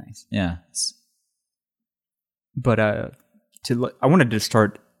 Oh, nice. Yeah. But I wanted to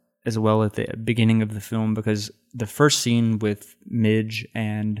start as well at the beginning of the film, because the first scene with Midge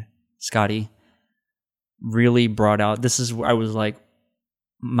and Scotty really brought out, this is where I was like,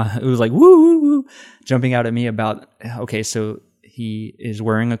 it was like, woo, woo, woo, jumping out at me about, okay, so he is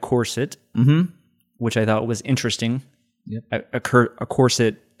wearing a corset, which I thought was interesting. Yep. A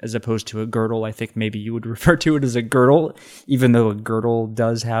corset as opposed to a girdle. I think maybe you would refer to it as a girdle, even though a girdle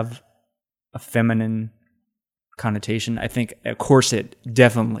does have a feminine connotation. I think a corset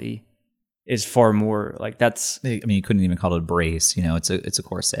definitely is far more like, that's. I mean, you couldn't even call it a brace. You know, it's a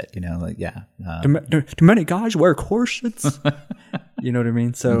corset. You know, like yeah. Do many guys wear corsets? You know what I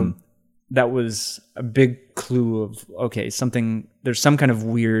mean? So that was a big clue of, okay, there's some kind of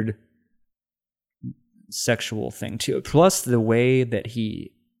weird sexual thing to it. Plus the way that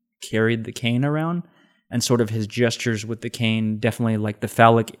he carried the cane around and sort of his gestures with the cane, definitely like the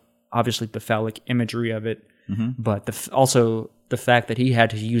phallic imagery of it. But also the fact that he had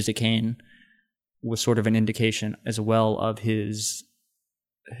to use a cane was sort of an indication as well of his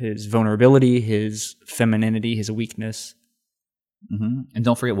vulnerability, his femininity, his weakness. And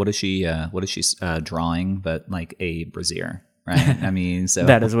don't forget, what is she drawing but like a brassiere, right? I mean, so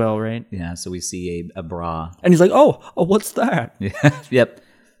that as well, right? Yeah, so we see a bra, and he's like, oh, what's that? Yeah. Yep.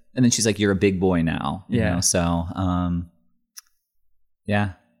 And then she's like, you're a big boy now. You yeah. know? So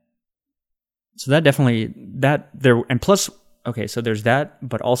yeah. So that definitely, that there, and plus, okay, so there's that,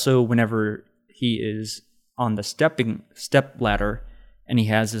 but also whenever he is on the step ladder and he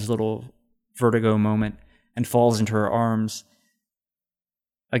has his little vertigo moment and falls into her arms,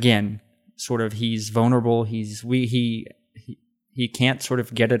 again, sort of, he's vulnerable, he can't sort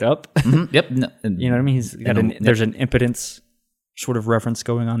of get it up. Yep. No, you know what I mean? He's got there's an impotence sort of reference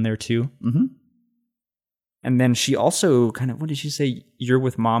going on there too. And then she also kind of, what did she say? You're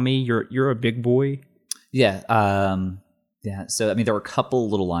with mommy. You're a big boy. Yeah. Yeah. So I mean, there were a couple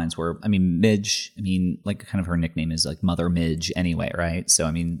little lines where, I mean, Midge. I mean, like kind of her nickname is like Mother Midge anyway, right? So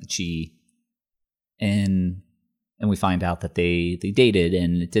I mean, and we find out that they dated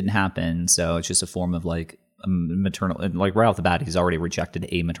and it didn't happen. So it's just a form of like a maternal. Like right off the bat, he's already rejected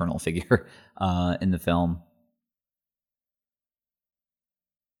a maternal figure in the film.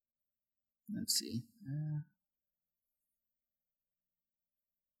 Let's see.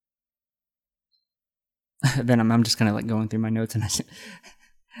 Then I'm just kind of like going through my notes, and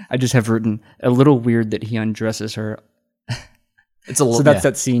I just have written a little weird that he undresses her. It's a little, so that's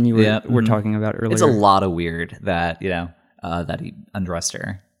that scene you were talking about earlier. It's a lot of weird that that he undressed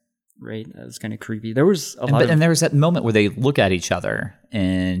her. right? That was kind of creepy. There was and there was that moment where they look at each other,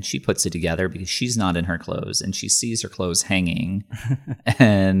 and she puts it together because she's not in her clothes, and she sees her clothes hanging,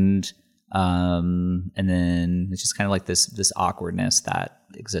 and then it's just kind of like this awkwardness that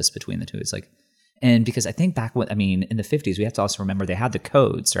exists between the two. It's like, and because I think in the 50s, we have to also remember they had the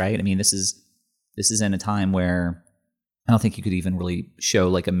codes, right? I mean, this is in a time where I don't think you could even really show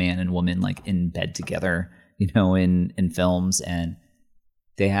like a man and woman like in bed together, in films. And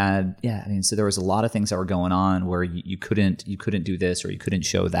they had, so there was a lot of things that were going on where you couldn't do this or you couldn't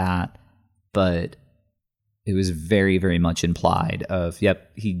show that, but it was very, very much implied of, yep,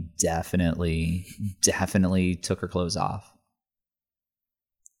 he definitely took her clothes off.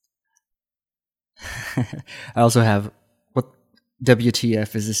 I also have, what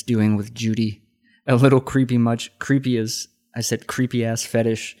WTF is this doing with Judy? A little creepy, much creepy as I said, creepy ass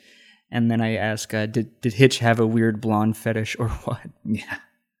fetish. And then I ask, did Hitch have a weird blonde fetish or what? Yeah.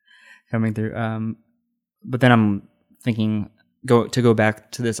 Coming through. But then I'm thinking, go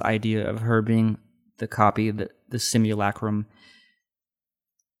back to this idea of her being the copy, the simulacrum.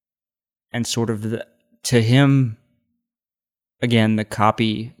 And sort of to him, again, the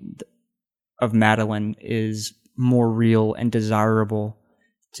copy of Madeline is more real and desirable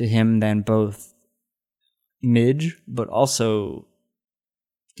to him than both Midge, but also,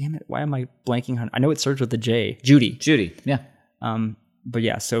 damn it, why am I blanking on? I know it starts with a J. Judy, yeah. But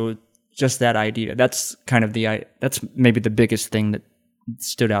yeah, so just that idea. That's kind of that's maybe the biggest thing that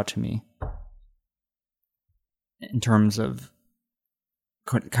stood out to me in terms of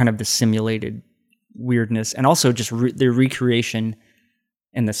kind of the simulated weirdness, and also just the recreation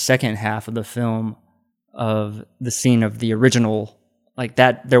in the second half of the film of the scene of the original, like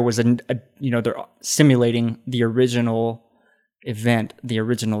that there was they're simulating the original event, the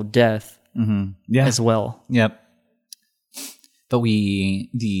original death, as well. Yep. But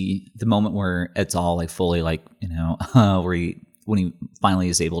the moment where it's all like fully like, where when he finally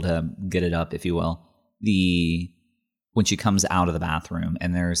is able to get it up, if you will, when she comes out of the bathroom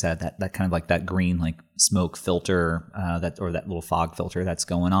and there's that kind of like that green like smoke filter that little fog filter that's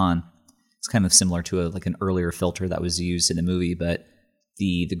going on. It's kind of similar to an earlier filter that was used in the movie, but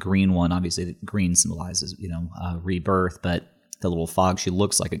the green one, obviously the green symbolizes rebirth, but the little fog, she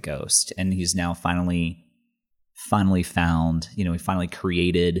looks like a ghost, and he's now finally found, he finally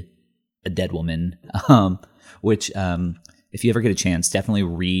created a dead woman, which if you ever get a chance, definitely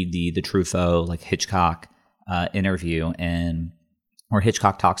read the Truffaut like Hitchcock interview, and where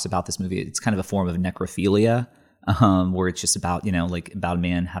Hitchcock talks about this movie. It's kind of a form of necrophilia, where it's just about about a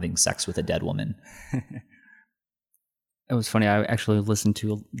man having sex with a dead woman. It was funny. I actually listened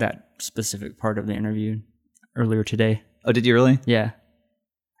to that specific part of the interview earlier today. Oh, did you really? Yeah.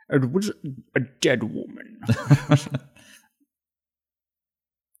 It was a dead woman.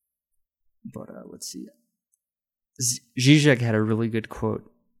 But let's see. Zizek had a really good quote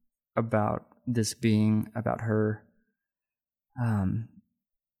about this being about her. Damn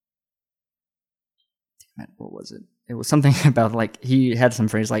it, what was it? It was something about like he had some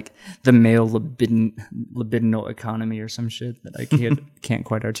phrase like the male libidinal economy or some shit that I can't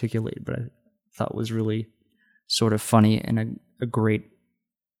quite articulate, but I thought was really sort of funny and a great.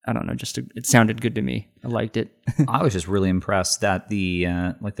 I don't know, it sounded good to me. I liked it. I was just really impressed that the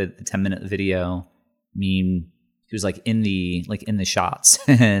 10-minute video, he was like in the shots,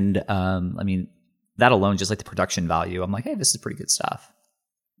 and that alone, just like the production value, I'm like, hey, this is pretty good stuff.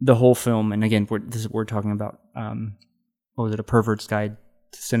 The whole film, and again, we're talking about what was it, A Pervert's Guide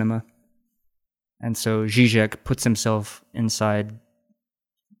to Cinema, and so Zizek puts himself inside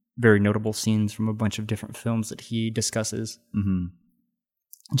very notable scenes from a bunch of different films that he discusses. Mm-hmm.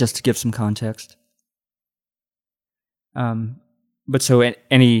 Just to give some context. But so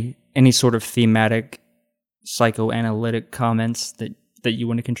any sort of thematic psychoanalytic comments that you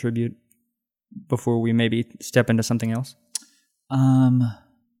want to contribute before we maybe step into something else?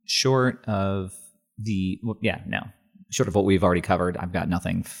 Short of what we've already covered, I've got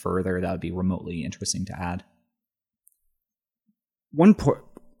nothing further that would be remotely interesting to add. One point,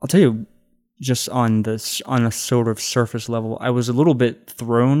 I'll tell you, just on a sort of surface level, I was a little bit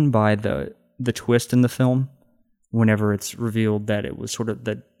thrown by the twist in the film whenever it's revealed that it was sort of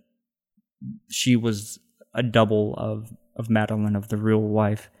that she was a double of Madeline, of the real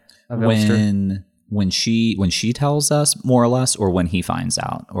wife of Elster. When she tells us, more or less, or when he finds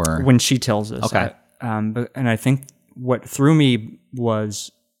out, or when she tells us. Okay. And I think what threw me was,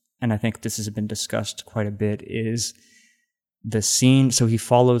 and I think this has been discussed quite a bit, is the scene. So he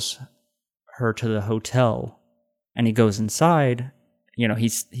follows her to the hotel, and he goes inside.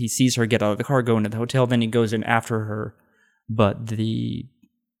 He sees her get out of the car, go into the hotel. Then he goes in after her, but the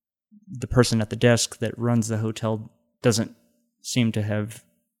the person at the desk that runs the hotel doesn't seem to have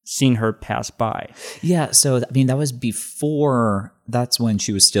seen her pass by. Yeah, so I mean that was before. That's when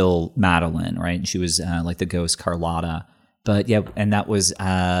she was still Madeline, right? And she was like the ghost Carlotta. But yeah, and that was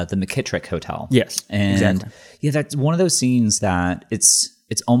the McKittrick Hotel. Yes, and exactly. Yeah, that's one of those scenes that it's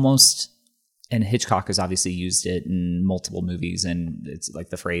almost. And Hitchcock has obviously used it in multiple movies, and it's like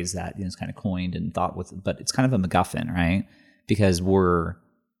the phrase that is kind of coined and thought with. But it's kind of a MacGuffin, right? Because we're,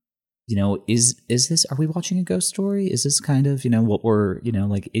 is this? Are we watching a ghost story? Is this kind of what we're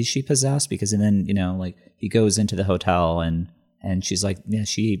like? Is she possessed? Because and then like he goes into the hotel and she's like, yeah,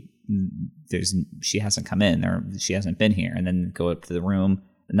 she hasn't come in or she hasn't been here, and then go up to the room,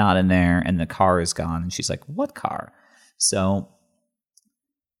 not in there, and the car is gone, and she's like, what car? So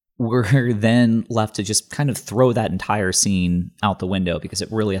we're then left to just kind of throw that entire scene out the window because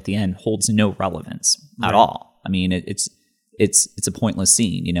it really at the end holds no relevance at all. I mean, it's a pointless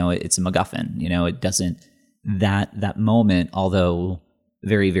scene, it's a MacGuffin, it doesn't that moment, although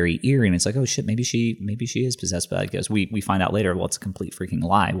very, very eerie, and it's like, oh shit, maybe she is possessed by that ghost. We find out later, well, it's a complete freaking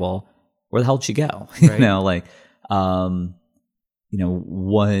lie. Well, where the hell did she go? Right.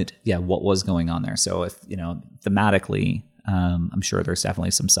 What was going on there? So if, thematically, I'm sure there's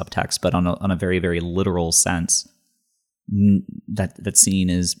definitely some subtext, but on a very, very literal sense, that scene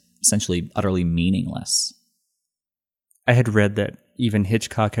is essentially utterly meaningless. I had read that even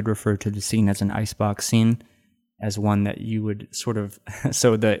Hitchcock had referred to the scene as an icebox scene, as one that you would sort of,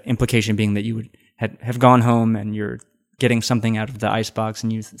 so the implication being that you would have gone home and you're getting something out of the icebox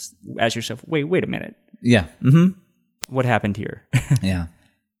and you ask yourself, wait a minute. Yeah. Mm-hmm. What happened here? Yeah.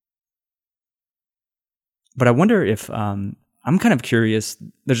 But I wonder if, I'm kind of curious,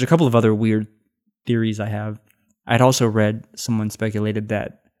 there's a couple of other weird theories I have. I'd also read someone speculated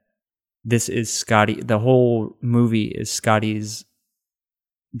that this is Scotty, the whole movie is Scotty's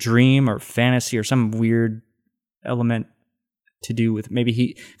dream or fantasy or some weird element to do with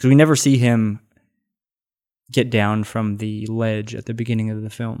maybe because we never see him get down from the ledge at the beginning of the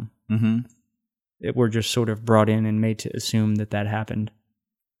film. Mm-hmm. We're just sort of brought in and made to assume that happened.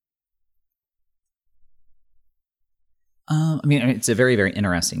 It's a very, very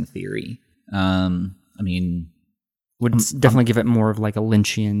interesting theory. Would definitely give it more of like a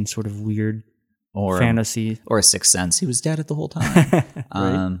Lynchian sort of weird or fantasy. Or a Sixth Sense. He was dead at the whole time.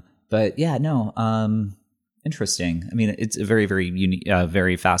 Right. But yeah, no, interesting. I mean, it's a very, very unique,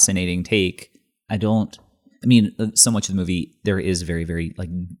 very fascinating take. So much of the movie, there is very, very, like,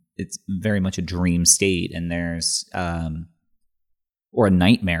 it's very much a dream state, and there's, or a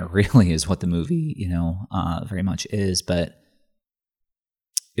nightmare really is what the movie, very much is, but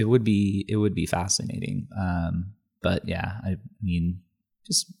it would be fascinating. But yeah,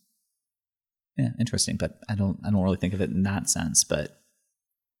 interesting, but I don't really think of it in that sense, but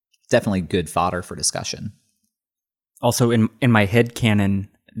definitely good fodder for discussion. Also in my head canon,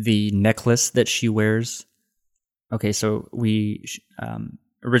 the necklace that she wears. Okay, so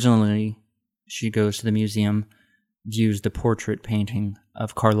originally she goes to the museum, views the portrait painting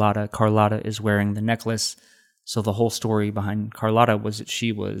of Carlotta. Carlotta is wearing the necklace. So the whole story behind Carlotta was that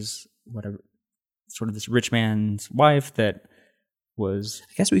she was sort of this rich man's wife that was...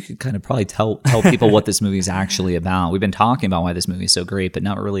 I guess we could kind of probably tell people what this movie is actually about. We've been talking about why this movie is so great, but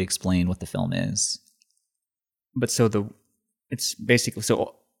not really explain what the film is. But it's basically,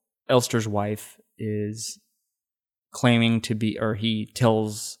 so Elster's wife is claiming to be, or he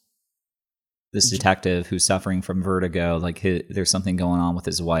tells this detective who's suffering from vertigo, like there's something going on with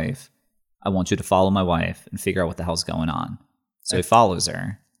his wife. I want you to follow my wife and figure out what the hell's going on. So he follows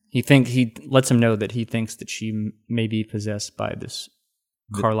her. He lets him know that he thinks that she may be possessed by this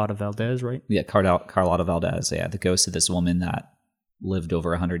Carlotta Valdez, right? Yeah, Carlotta Valdez. Yeah, the ghost of this woman that lived over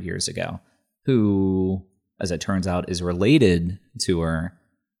 100 years ago, who, as it turns out, is related to her,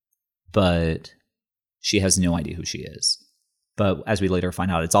 but she has no idea who she is. But as we later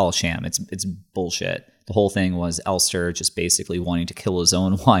find out, it's all a sham. It's bullshit. The whole thing was Elster just basically wanting to kill his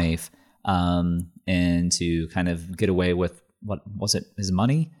own wife, and to kind of get away with, what was it, his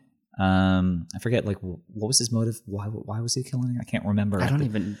money? I forget, like, what was his motive? Why was he killing her? I can't remember.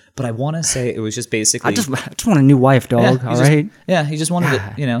 But I want to say it was just basically... I just want a new wife, dog. All right. Yeah, he just wanted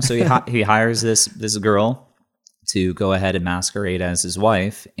it, so he hires this girl to go ahead and masquerade as his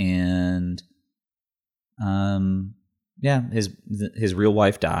wife, and his real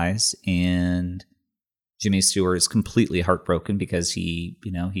wife dies, and Jimmy Stewart is completely heartbroken because he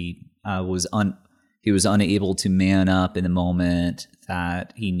was unable to man up in the moment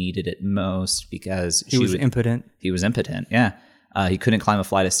that he needed it most because he was impotent. He was impotent. Yeah, he couldn't climb a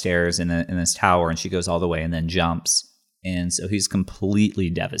flight of stairs in this tower, and she goes all the way and then jumps, And so he's completely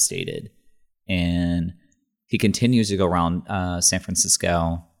devastated. And he continues to go around San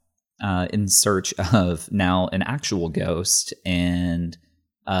Francisco in search of now an actual ghost, and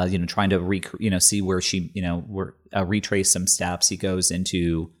trying to see where she retrace some steps. He goes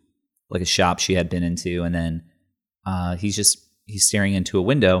into like a shop she had been into, and then he's staring into a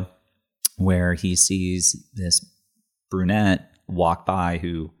window where he sees this brunette walk by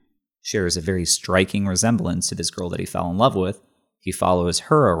who shares a very striking resemblance to this girl that he fell in love with. He follows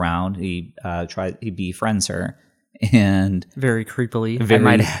her around. He befriends her, and very creepily,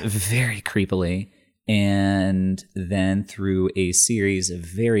 very creepily. And then through a series of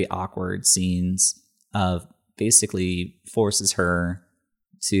very awkward scenes of basically forces her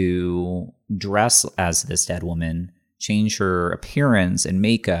to dress as this dead woman, change her appearance and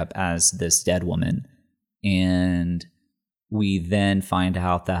makeup as this dead woman. And we then find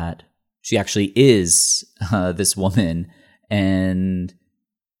out that she actually is this woman. And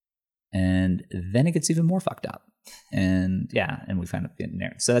then it gets even more fucked up. And we find out getting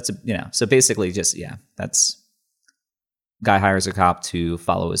there. So that's so basically that's guy hires a cop to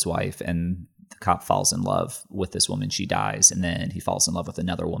follow his wife, and the cop falls in love with this woman. She dies, and then he falls in love with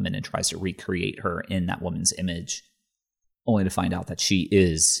another woman and tries to recreate her in that woman's image, only to find out that she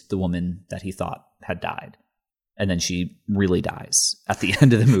is the woman that he thought had died. And then she really dies at the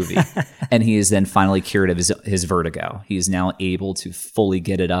end of the movie. And he is then finally cured of his vertigo. He is now able to fully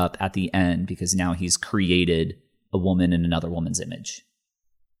get it up at the end because now he's created a woman in another woman's image.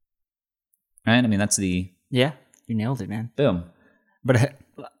 Right? I mean, that's Yeah, you nailed it, man. Boom. But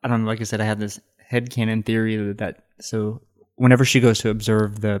I don't know, like I said, I have this headcanon theory that so whenever she goes to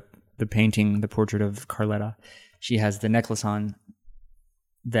observe the painting, the portrait of Carlotta, she has the necklace on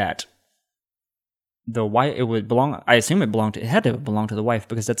that the wife, it would belong, I assume it had to belong to the wife,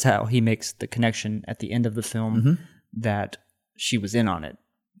 because that's how he makes the connection at the end of the film that she was in on it.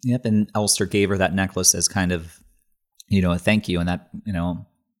 Yep, and Elster gave her that necklace as kind of, a thank you, and that,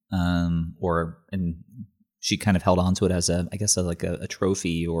 and she kind of held on to it as a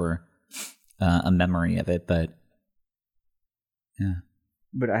trophy or a memory of it, but yeah.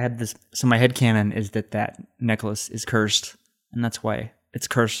 But I had this, so my headcanon is that necklace is cursed, and that's why it's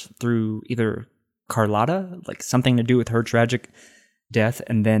cursed through either Carlotta, like something to do with her tragic death,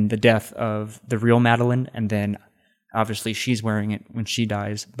 and then the death of the real Madeline, and then obviously she's wearing it when she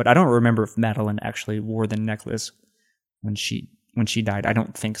dies. But I don't remember if Madeline actually wore the necklace when she died. I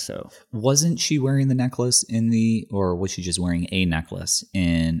don't think so. Wasn't she wearing the necklace or was she just wearing a necklace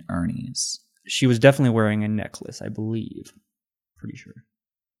in Ernie's? She was definitely wearing a necklace, I believe. Pretty sure.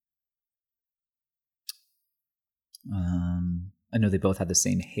 I know they both had the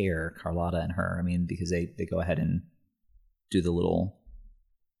same hair, Carlotta and her. I mean, because they go ahead and do the little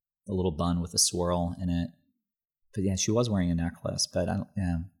bun with a swirl in it. But yeah, she was wearing a necklace. But I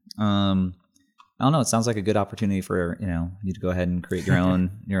don't know. It sounds like a good opportunity for you to go ahead and create your own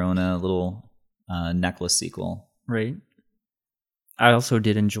little necklace sequel. Right. I also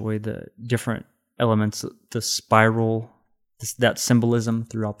did enjoy the different elements, the spiral, that symbolism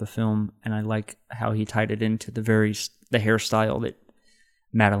throughout the film, and I like how he tied it into the hairstyle that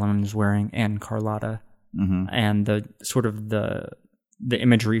Madeline is wearing and Carlotta, and the sort of the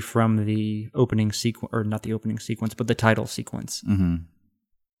imagery from the opening sequence, or not the opening sequence, but the title sequence, and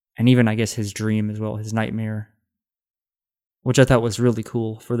even I guess his dream as well, his nightmare, which I thought was really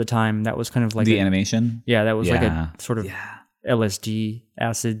cool for the time. That was kind of like the animation. Yeah, that was like a sort of LSD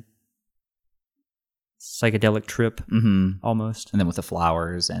acid psychedelic trip almost, and then with the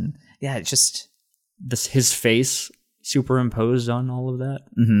flowers, and it just his face superimposed on all of that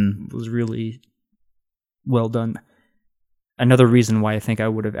was really well done. Another reason why I think I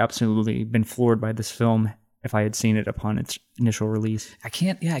would have absolutely been floored by this film if I had seen it upon its initial release. I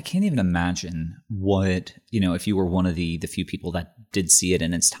can't even imagine what, if you were one of the few people that did see it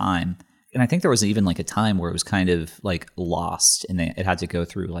in its time. And I think there was even like a time where it was kind of like lost, and it had to go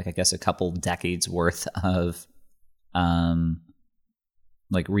through like, I guess, a couple decades worth of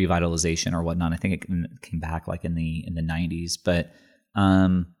like revitalization or whatnot. I think it came back like in the 90s, but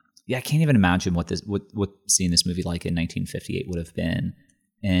I can't even imagine what seeing this movie like in 1958 would have been.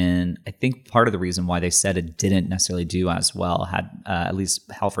 And I think part of the reason why they said it didn't necessarily do as well had at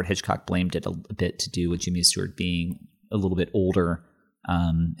least Alfred Hitchcock blamed it a bit to do with Jimmy Stewart being a little bit older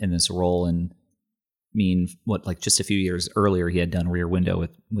in this role. And I mean, just a few years earlier he had done Rear Window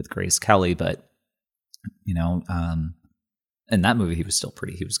with Grace Kelly, but in that movie he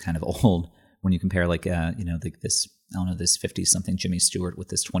was kind of old when you compare this 50-something Jimmy Stewart with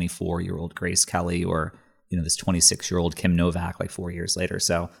this 24-year-old Grace Kelly, or this 26-year-old Kim Novak like 4 years later.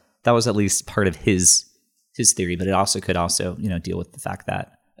 So that was at least part of his theory, but it also could deal with the fact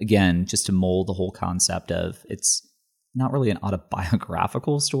that, again, just to mold the whole concept of it's not really an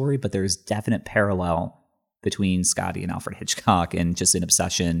autobiographical story, but there's definite parallel between Scotty and Alfred Hitchcock and just an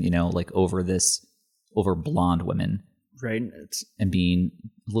obsession, over blonde women. Right. And being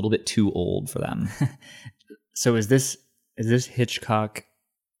a little bit too old for them. So is this Hitchcock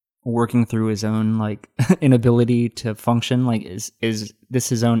working through his own like inability to function? Like is this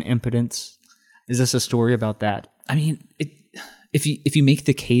his own impotence? Is this a story about that? I mean, if you make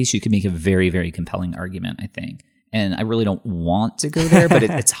the case, you can make a very, very compelling argument, I think. And I really don't want to go there, but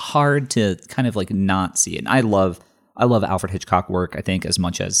it's hard to kind of like not see it. And I love Alfred Hitchcock work, I think, as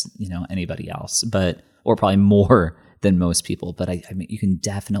much as, anybody else, or probably more than most people. But I mean, you can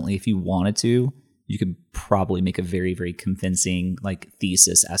definitely, if you wanted to, you could probably make a very, very convincing like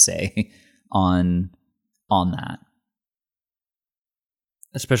thesis essay on that.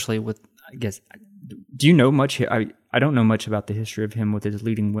 Especially with, I guess, do you know much? I don't know much about the history of him with his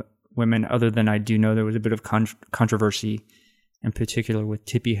leading women, other than I do know there was a bit of controversy, in particular with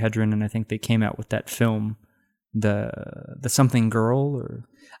Tippi Hedren, and I think they came out with that film, the Something Girl. Or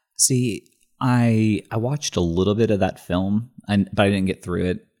see, I watched a little bit of that film, but I didn't get through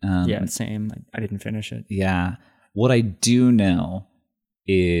it. Yeah, same. I didn't finish it. Yeah, what I do know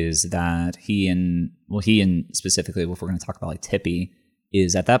is that he and specifically, if we're going to talk about like Tippi,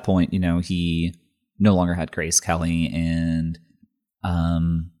 is at that point, he no longer had Grace Kelly, and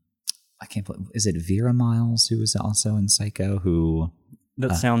I can't believe, is it Vera Miles who was also in Psycho? Who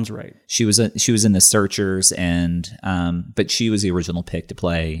that sounds right. She was in The Searchers, and but she was the original pick to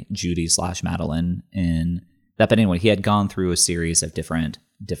play Judy / Madeline in that. But anyway, he had gone through a series of different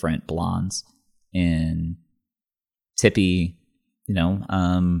blondes, and Tippi,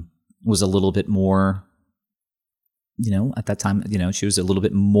 was a little bit more. At that time, she was a little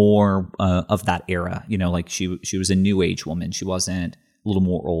bit more of that era. Like she was a new age woman. She wasn't a little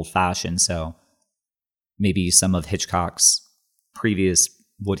more old fashioned. So maybe some of Hitchcock's previous,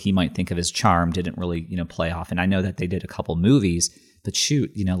 what he might think of as charm, didn't really, play off. And I know that they did a couple movies, but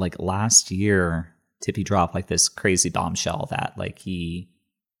shoot, like last year, Tippi dropped like this crazy bombshell that like he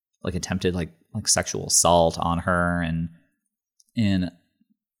like attempted like sexual assault on her, and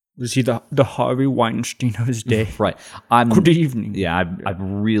was he the Harvey Weinstein of his day? Right. Good evening. Yeah,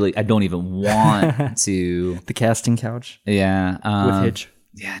 I don't even want to. The casting couch. Yeah. With Hitch.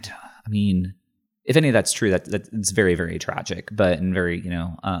 Yeah. I mean, if any of that's true, that it's very, very tragic, and very,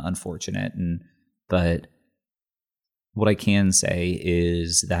 unfortunate. But what I can say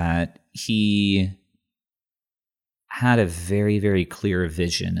is that he had a very, very clear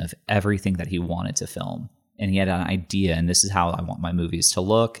vision of everything that he wanted to film. And he had an idea, and this is how I want my movies to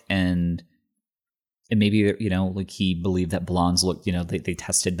look. And maybe, like he believed that blondes looked, they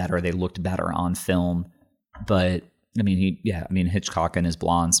tested better, they looked better on film. But I mean, Hitchcock and his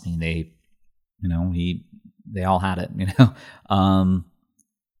blondes, I mean, they all had it,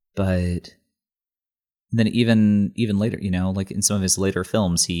 but then even later, like in some of his later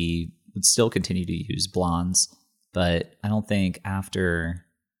films, he would still continue to use blondes. But I don't think after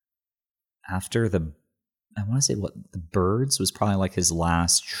the, I want to say The Birds was probably like his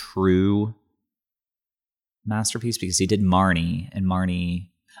last true masterpiece, because he did Marnie, and Marnie.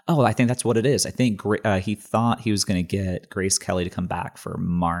 Oh, I think that's what it is. I think he thought he was going to get Grace Kelly to come back for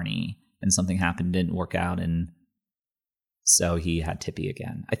Marnie, and something happened, didn't work out, and so he had Tippi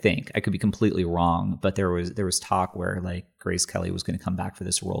again. I think I could be completely wrong, but there was talk where like Grace Kelly was going to come back for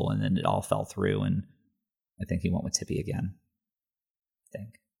this role, and then it all fell through, and I think he went with Tippi again. I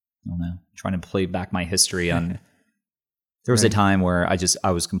think. I don't know. I'm trying to play back my history on. There was a time where I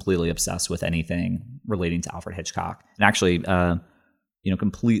was completely obsessed with anything relating to Alfred Hitchcock, and actually,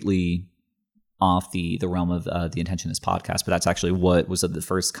 completely off the realm of the intention of this podcast. But that's actually what was the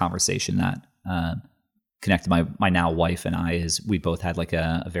first conversation that connected my now wife and I. Is we both had like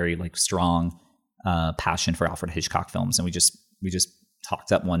a very like strong passion for Alfred Hitchcock films, and we just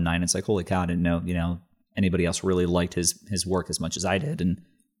talked up one night. And it's like, holy cow, I didn't know anybody else really liked his work as much as I did. And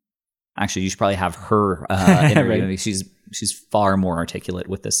actually, you should probably have her interview. Right. She's far more articulate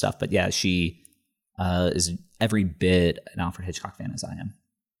with this stuff. But yeah, she is every bit an Alfred Hitchcock fan as I am.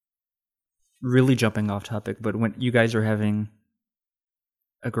 Really jumping off topic, but when you guys are having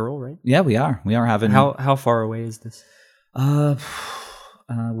a girl, right? Yeah, we are. We are having. How far away is this?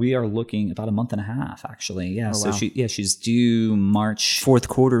 We are looking about a month and a half, actually. Yeah. Oh, so wow. She's due March. Fourth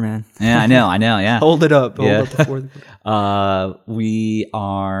quarter, man. Yeah, I know. Yeah. Hold it up. Hold up the fourth quarter. We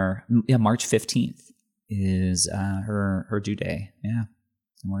are. Yeah, March 15th is her due day. Yeah,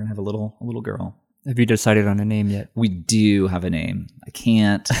 and we're gonna have a little girl. Have you decided on a name yet? We do have a name. I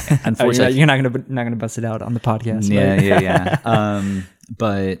can't, Oh, unfortunately. you're not gonna bust it out on the podcast. Yeah, right? yeah.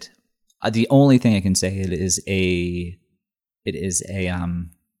 But the only thing I can say it is a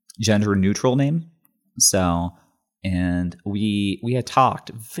gender neutral name. So, and we had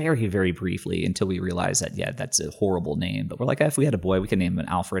talked very, very briefly until we realized that that's a horrible name. But we're like, if we had a boy, we could name him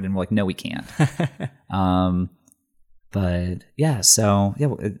Alfred, and we're like, no, we can't. But yeah, so yeah,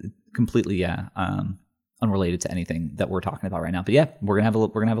 completely unrelated to anything that we're talking about right now. But yeah, we're gonna have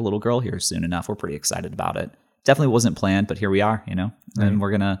a little girl here soon enough. We're pretty excited about it. Definitely wasn't planned, but here we are, and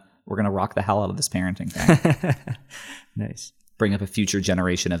we're gonna rock the hell out of this parenting thing. Nice. Bring up a future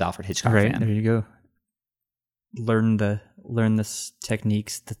generation of Alfred Hitchcock All right, fan. there you go. Learn this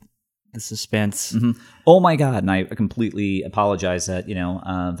techniques, the suspense. Mm-hmm. Oh my God. And I completely apologize that,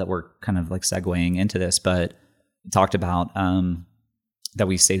 that we're kind of like segueing into this, but we talked about that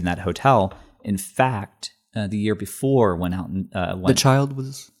we stayed in that hotel. In fact, the year before went out and The child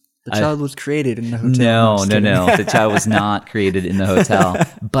was created in the hotel. No. The child was not created in the hotel.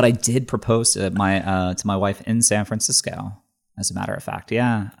 But I did propose to my wife in San Francisco, as a matter of fact.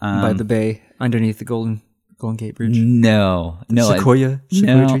 Yeah. By the bay, underneath the Golden Gate Bridge. No. Sequoia trees.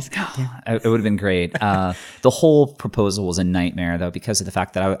 It would have been great. The whole proposal was a nightmare, though, because of the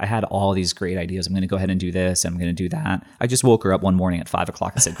fact that I had all these great ideas. I'm going to go ahead and do this. I'm going to do that. I just woke her up one morning at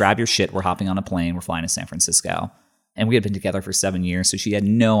 5:00. I said, grab your shit. We're hopping on a plane. We're flying to San Francisco. And we had been together for 7 years, so she had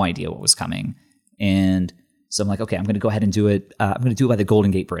no idea what was coming. And so I'm like, okay, I'm going to go ahead and do it. I'm going to do it by the Golden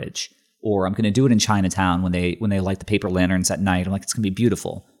Gate Bridge, or I'm going to do it in Chinatown when they light the paper lanterns at night. I'm like, it's going to be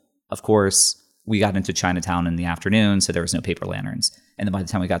beautiful. Of course, we got into Chinatown in the afternoon, so there was no paper lanterns. And then by the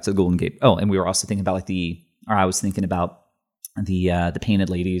time we got to the Golden Gate, and we were also thinking about I was thinking about the Painted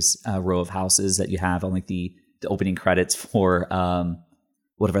Ladies row of houses that you have on like the opening credits for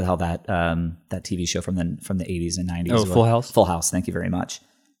whatever the hell that TV show from the 80s and 90s. Oh, Full House. Full House. Thank you very much.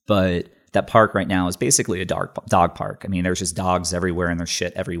 But that park right now is basically a dog park. I mean, there's just dogs everywhere and there's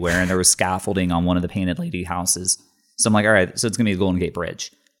shit everywhere, and there was scaffolding on one of the Painted Lady houses. So I'm like, all right, so it's gonna be the Golden Gate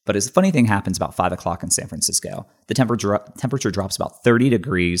Bridge. But a funny thing happens about 5:00 in San Francisco. The temperature drops about 30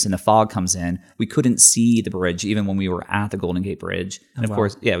 degrees and the fog comes in. We couldn't see the bridge even when we were at the Golden Gate Bridge. And of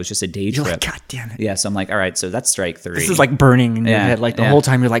course, it was just a day trip. Like, God damn it. Yeah, so I'm like, all right, so that's strike 3. This is like burning in your head. Like the whole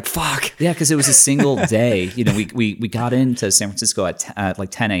time you're like, fuck. Yeah, because it was a single day. We got into San Francisco at like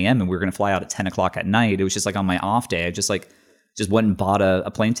 10 a.m. and we were going to fly out at 10 o'clock at night. It was just like on my off day. I just went and bought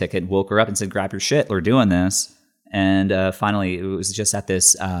a plane ticket, woke her up and said, grab your shit. We're doing this. And finally, it was just at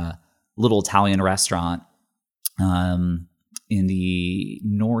this little Italian restaurant in the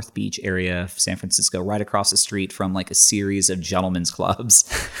North Beach area of San Francisco, right across the street from like a series of gentlemen's clubs.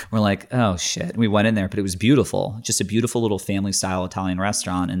 We're like, oh shit. And we went in there, but it was beautiful. Just a beautiful little family-style Italian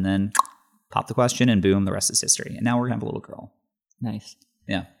restaurant. And then pop the question and boom, the rest is history. And now we're going to have a little girl. Nice.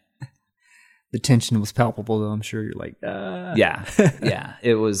 Yeah. The tension was palpable, though. I'm sure you're like, Yeah. Yeah.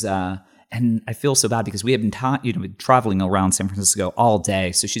 It was... and I feel so bad because we have been traveling around San Francisco all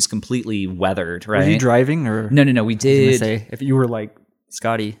day, so she's completely weathered, right? Were you driving or? No, we did. Say, if you were like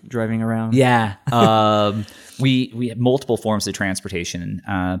Scotty driving around. Yeah. We had multiple forms of transportation,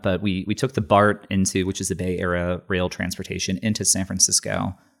 but we took the BART which is the Bay Area Rail Transportation, into San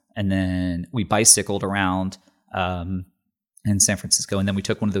Francisco, and then we bicycled around in San Francisco, and then we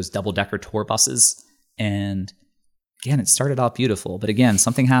took one of those double-decker tour buses, and again, it started out beautiful, but again,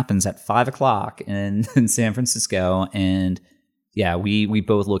 something happens at 5:00 in San Francisco, and yeah, we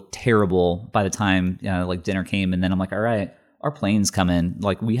both looked terrible by the time like dinner came, and then I'm like, all right, our plane's coming,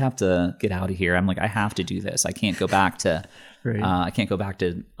 like we have to get out of here. I'm like, I have to do this. I can't go back to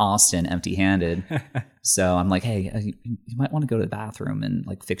Austin empty-handed. So I'm like, hey, you might want to go to the bathroom and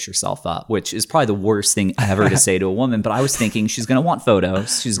like fix yourself up, which is probably the worst thing ever to say to a woman. But I was thinking she's going to want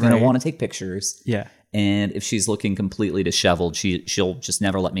photos. She's going to want to take pictures. Yeah. And if she's looking completely disheveled, she'll just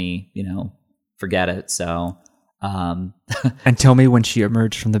never let me, forget it. So, and tell me when she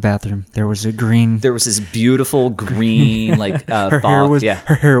emerged from the bathroom, there was this beautiful green, like, her fog.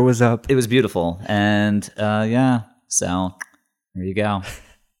 Her hair was up. It was beautiful. And, so there you go.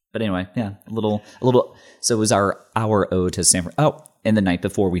 But anyway, yeah, a little, so it was our ode to San Francisco. Oh, and the night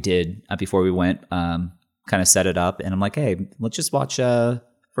before before we went, kind of set it up. And I'm like, hey, let's just watch,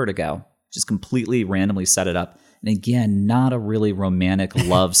 Vertigo. Just completely randomly set it up. And again, not a really romantic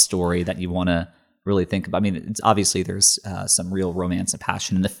love story that you want to really think about. I mean, it's obviously there's some real romance and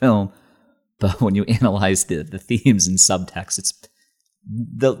passion in the film, but when you analyze the themes and subtext, it's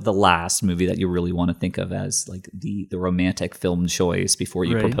the last movie that you really want to think of as like the romantic film choice before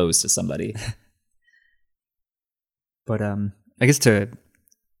you propose to somebody. But I guess to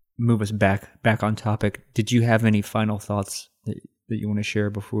move us back on topic, did you have any final thoughts that you want to share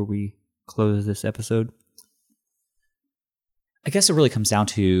before we close this episode? I guess it really comes down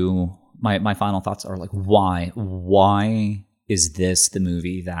to my final thoughts are like, why is this the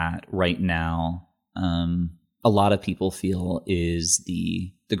movie that right now a lot of people feel is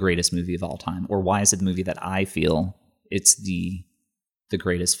the greatest movie of all time? Or why is it the movie that I feel it's the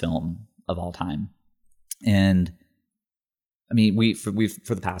greatest film of all time? And I mean, we've for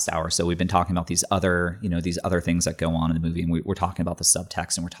the past hour or so, we've been talking about these other things that go on in the movie, and we're talking about the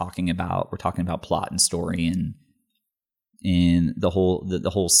subtext, and we're talking about plot and story and the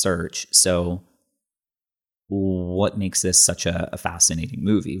whole search. So what makes this such a fascinating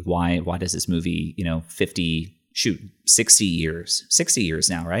movie? Why does this movie, 60 years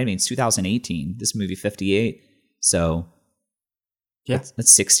now, right? I mean, it's 2018, this movie 58. So yeah,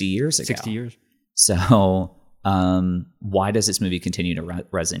 that's 60 years ago. 60 years. So why does this movie continue to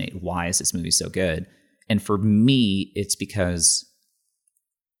resonate? Why is this movie so good? And for me, it's because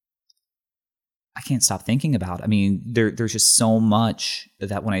I can't stop thinking about it. I mean, there's just so much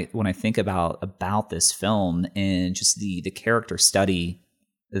that when I think about this film and just the character study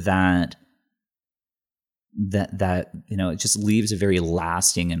that it just leaves a very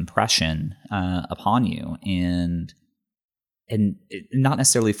lasting impression upon you, and not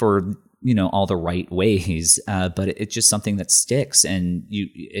necessarily for all the right ways, but it's just something that sticks, and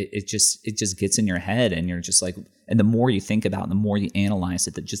it just gets in your head, and you're just like, and the more you think about it, the more you analyze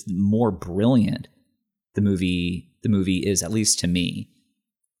it, the more brilliant the movie is, at least to me.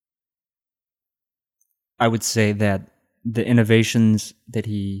 I would say that the innovations that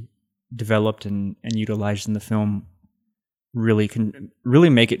he developed and utilized in the film really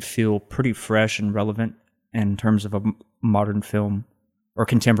make it feel pretty fresh and relevant in terms of a modern film or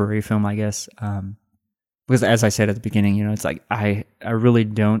contemporary film, I guess. Because as I said at the beginning, it's like I really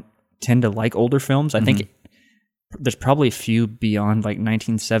don't tend to like older films. I think there's probably a few beyond like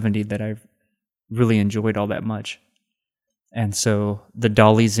 1970 that I've really enjoyed all that much. And so the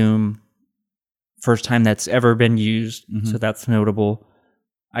dolly zoom, first time that's ever been used, so that's notable.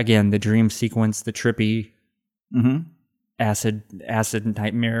 Again, the dream sequence, the trippy acid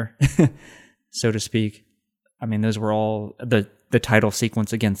nightmare, so to speak. I mean, those were all the title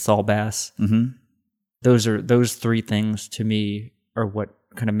sequence, again, Saul Bass. Those three things to me are what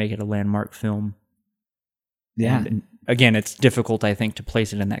kind of make it a landmark film. Yeah. And again, it's difficult, I think, to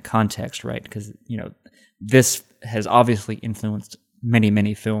place it in that context, right? Because, this has obviously influenced many,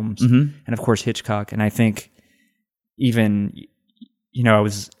 many films. And of course, Hitchcock. And I think even, I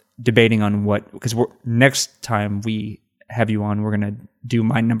was debating on because next time we have you on, we're going to do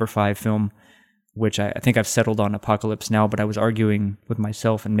my number 5 film, which I think I've settled on Apocalypse Now, but I was arguing with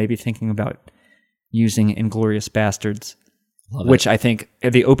myself and maybe thinking about using Inglourious Basterds, which I think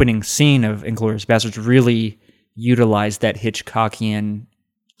the opening scene of Inglourious Basterds really utilized that Hitchcockian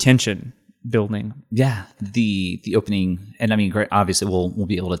tension building. Yeah, the opening, and I mean, obviously we'll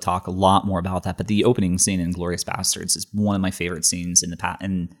be able to talk a lot more about that, but the opening scene in Inglourious Basterds is one of my favorite scenes in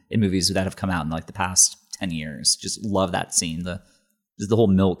in movies that have come out in like the past 10 years. Just love that scene. The whole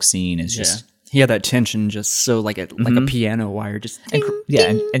milk scene is just... He had that tension just so like a piano wire, just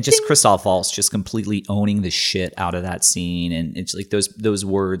and just Christoph Waltz just completely owning the shit out of that scene, and it's like those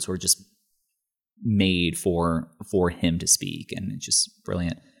words were just made for him to speak, and it's just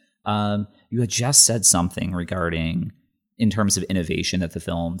brilliant. You had just said something regarding in terms of innovation that the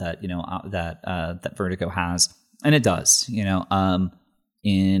film that that Vertigo has, and it does, and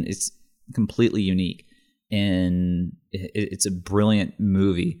it's completely unique, and it's a brilliant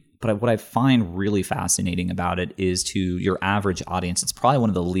movie. But what I find really fascinating about it is, to your average audience, it's probably one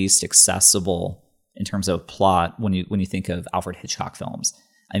of the least accessible in terms of plot when you think of Alfred Hitchcock films.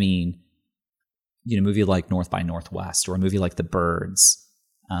 I mean, a movie like North by Northwest, or a movie like The Birds,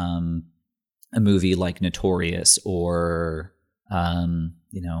 a movie like Notorious, or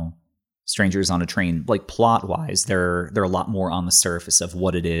Strangers on a Train. Like, plot wise, they're a lot more on the surface of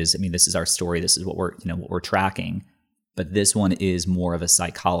what it is. I mean, this is our story. This is what we're tracking. But this one is more of a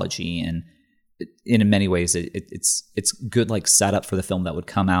psychology, and in many ways, it's good like setup for the film that would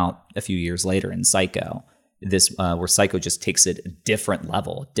come out a few years later in Psycho. This where Psycho just takes it a different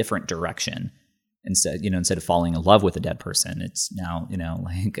level, different direction. Instead of falling in love with a dead person, it's now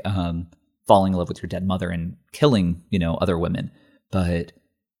falling in love with your dead mother and killing other women. But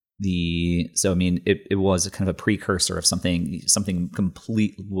it was a kind of a precursor of something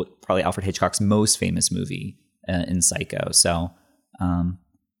complete. Probably Alfred Hitchcock's most famous movie. In Psycho. So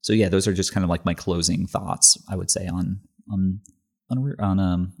yeah, those are just kind of like my closing thoughts, I would say, on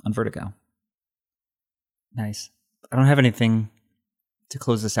Vertigo. Nice. I don't have anything to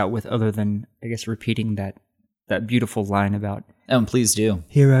close this out with, other than, I guess, repeating that beautiful line about, Oh, and please do.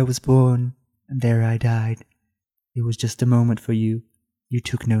 "Here I was born, and there I died. It was just a moment for you. You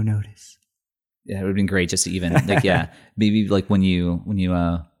took no notice." Yeah, it would have been great just to even like, yeah, maybe like when you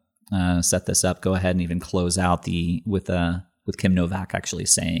set this up, go ahead and even close out with Kim Novak actually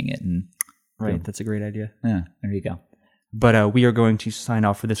saying it, and Right, that's a great idea. yeah, there you go. But we are going to sign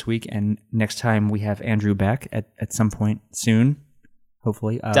off for this week, and next time we have Andrew back at some point soon,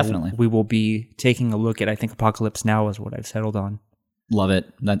 hopefully. Definitely. We will be taking a look at, I think, Apocalypse Now is what I've settled on. Love it.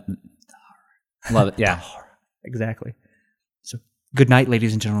 Love it. Yeah. Exactly. So, good night,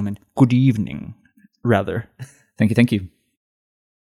 ladies and gentlemen. Good evening, rather. Thank you.